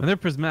when they're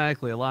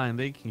prismatically aligned,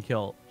 they can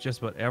kill just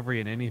about every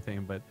and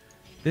anything. But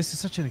this is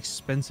such an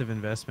expensive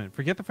investment.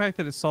 Forget the fact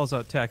that it stalls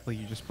out tech, like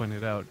you just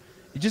pointed out.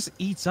 It just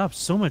eats up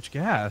so much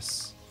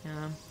gas.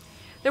 Yeah.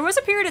 There was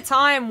a period of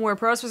time where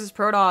Protoss versus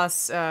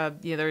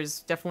Protoss, there's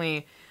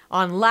definitely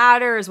on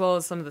ladder as well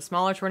as some of the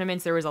smaller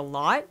tournaments, there was a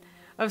lot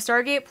of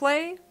Stargate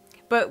play.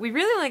 but we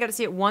really only got to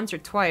see it once or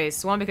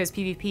twice. One, because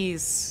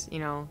PvPs, you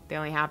know, they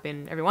only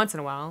happen every once in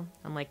a while,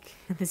 unlike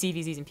the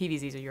CVZs and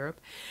PvZs of Europe.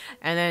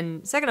 And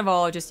then, second of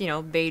all, just, you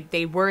know,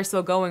 they were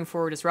still going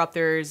for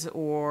disruptors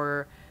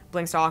or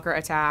Blink Stalker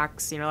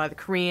attacks. You know, a lot of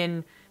the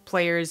Korean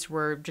players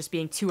were just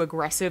being too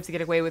aggressive to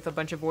get away with a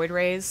bunch of Void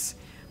Rays.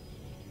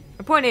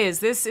 The point is,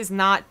 this is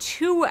not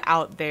too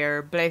out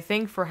there, but I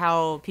think for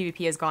how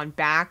PvP has gone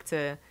back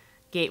to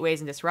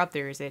gateways and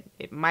disruptors,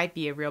 it might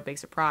be a real big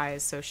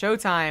surprise. So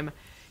ShoWTimE,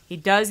 he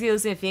does get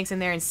Lucian Phoenix in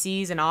there and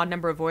sees an odd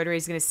number of Void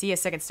Rays. He's going to see a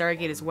second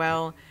Stargate as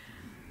well,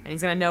 and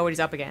he's going to know what he's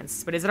up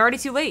against. But is it already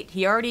too late?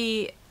 He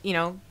already, you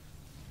know,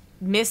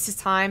 missed his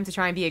time to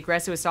try and be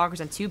aggressive with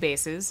Stalkers on 2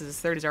 bases. His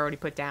third is already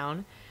put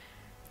down.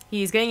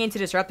 He's getting into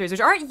disruptors,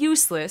 which aren't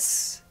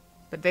useless,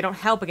 but they don't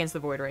help against the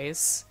Void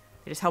Rays.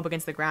 They just help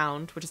against the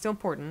ground, which is still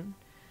important.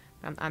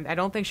 I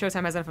don't think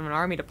ShoWTimE has enough of an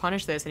army to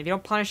punish this, and if you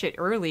don't punish it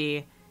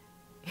early,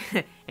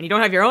 and you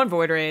don't have your own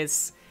Void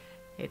Rays,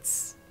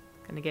 it's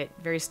gonna get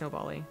very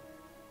snowbally.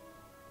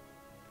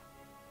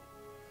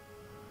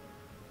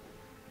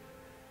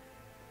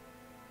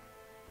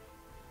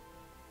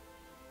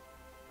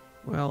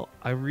 Well,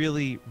 I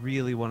really,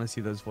 really want to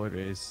see those Void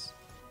Rays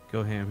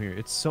go ham here.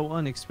 It's so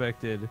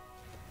unexpected.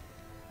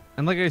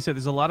 And like I said,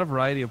 there's a lot of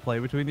variety of play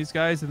between these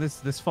guys, and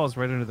this falls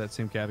right under that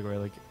same category.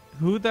 Like,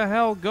 who the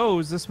hell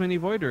goes this many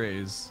Void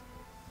Rays?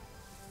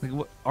 Like,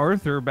 what,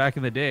 Arthur back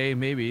in the day,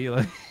 maybe.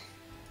 Like,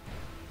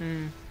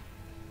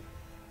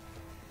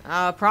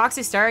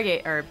 Proxy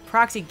Stargate, or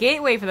Proxy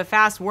Gateway for the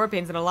fast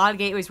warp-ins, and a lot of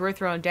gateways were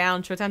thrown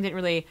down. ShoWTimE didn't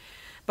really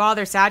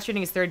bother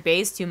saturating his third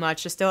base too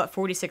much, just still at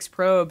 46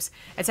 probes.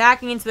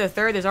 Attacking into the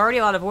third, there's already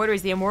a lot of Void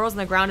Rays, the Immortals on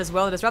the ground as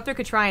well. The Disruptor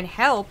could try and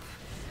help.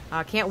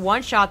 Can't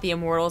one-shot the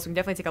Immortals, we can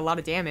definitely take a lot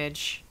of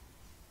damage.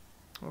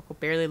 Oracle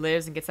barely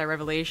lives and gets that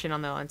revelation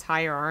on the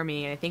entire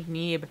army, and I think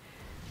Neeb...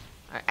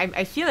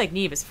 I feel like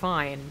Neeb is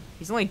fine.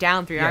 He's only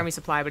down 3 army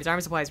supply, but his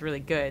army supply is really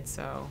good,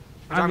 so...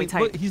 I mean,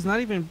 look, he's not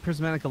even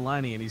prismatic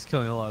aligning, and he's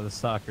killing a lot of the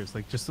stalkers.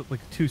 Like, just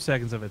like 2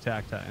 seconds of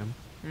attack time.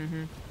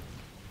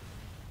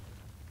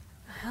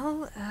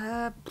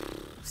 Well,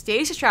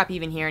 Stasis Trap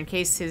even here in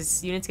case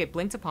his units get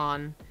blinked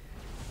upon.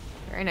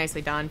 Very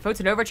nicely done.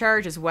 Photon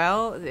Overcharge as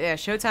well. Yeah,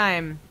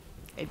 ShoWTimE,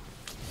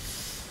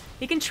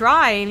 he can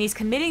try, and he's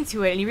committing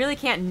to it, and you really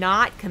can't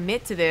not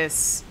commit to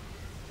this.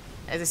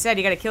 As I said,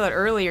 you gotta kill it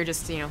early or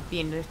just, you know, be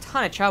in a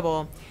ton of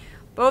trouble.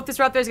 Both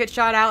Disruptors get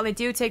shot out, and they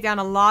do take down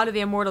a lot of the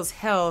Immortals'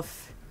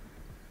 health.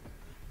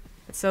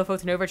 But still,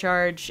 Photon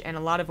Overcharge and a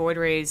lot of Void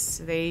Rays.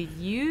 They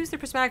use their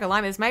Prismatic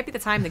Alignment. This might be the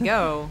time to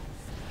go.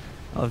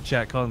 I love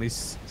chat calling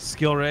these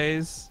skill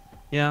rays.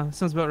 Yeah,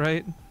 sounds about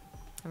right. I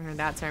haven't heard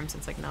that term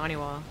since, like,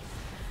 Naniwa.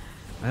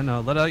 I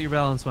know. Let out your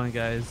balance one,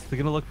 guys. They're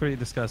gonna look pretty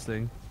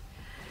disgusting.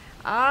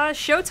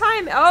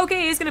 ShoWTimE. Oh,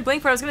 okay, he's gonna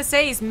blink for it. I was gonna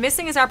say he's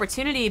missing his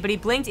opportunity, but he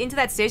blinked into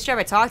that stage trap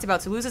I talked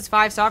about to lose his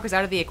 5 stalkers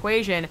out of the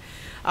equation.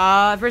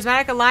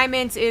 Prismatic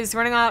Alignment is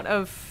running out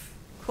of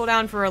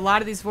cooldown for a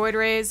lot of these Void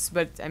Rays,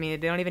 but I mean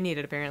they don't even need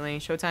it apparently.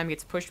 ShoWTimE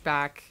gets pushed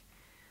back,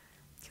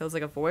 kills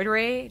like a Void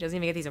Ray, doesn't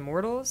even get these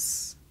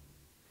Immortals.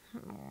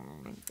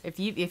 If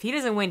he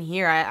doesn't win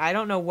here, I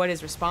don't know what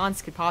his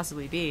response could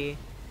possibly be.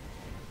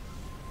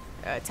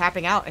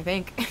 Tapping out, I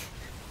think.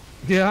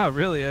 Yeah,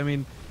 really. I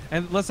mean.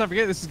 And let's not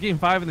forget, this is game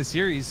 5 in the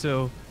series,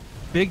 so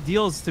big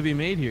deals to be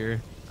made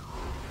here.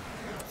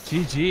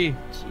 GG.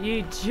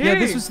 GG. Yeah,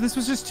 this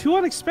was just too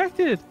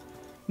unexpected.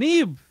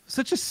 Neeb,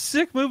 such a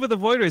sick move with the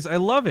Void Rays. I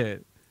love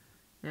it.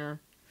 Yeah.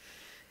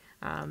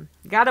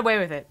 Got away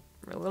with it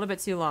for a little bit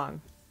too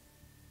long.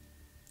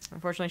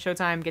 Unfortunately,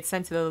 ShoWTimE gets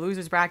sent to the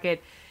losers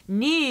bracket.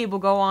 Neeb will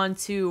go on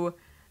to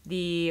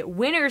the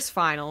winners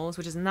finals,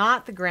 which is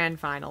not the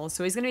grand finals.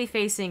 So he's going to be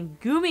facing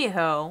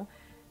Gumiho.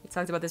 We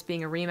talked about this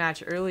being a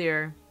rematch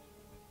earlier.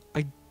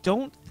 I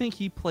don't think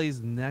he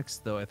plays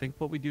next, though. I think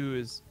what we do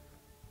is,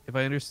 if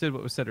I understood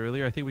what was said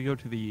earlier, I think we go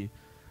to the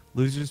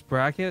losers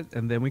bracket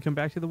and then we come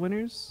back to the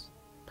winners.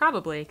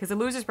 Probably, because the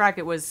losers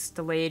bracket was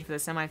delayed for the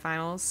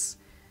semifinals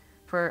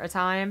for a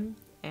time,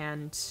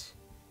 and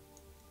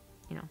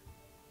you know,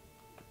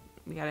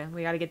 we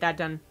gotta get that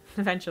done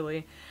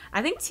eventually.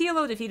 I think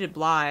TLO defeated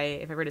Bly,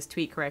 if I read his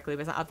tweet correctly,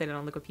 but it's not updated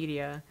on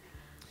Wikipedia.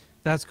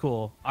 That's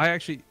cool. I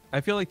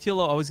feel like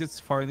TLO always gets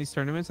far in these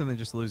tournaments and then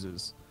just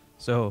loses.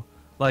 So,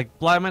 like,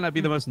 Bly might not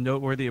be the most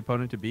noteworthy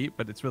opponent to beat,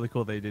 but it's really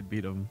cool they did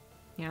beat him.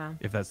 Yeah.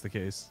 If that's the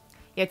case.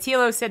 Yeah,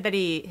 TLO said that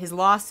his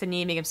loss to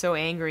Neeb made him so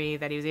angry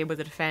that he was able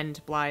to defend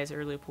Bly's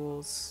early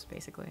pools,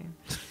 basically.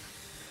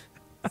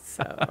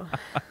 So,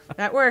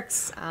 that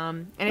works.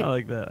 And I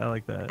like that. I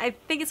like that. I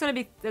think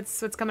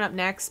that's what's coming up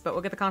next, but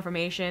we'll get the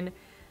confirmation.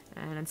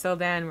 And until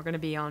then, we're going to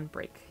be on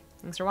break.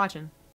 Thanks for watching.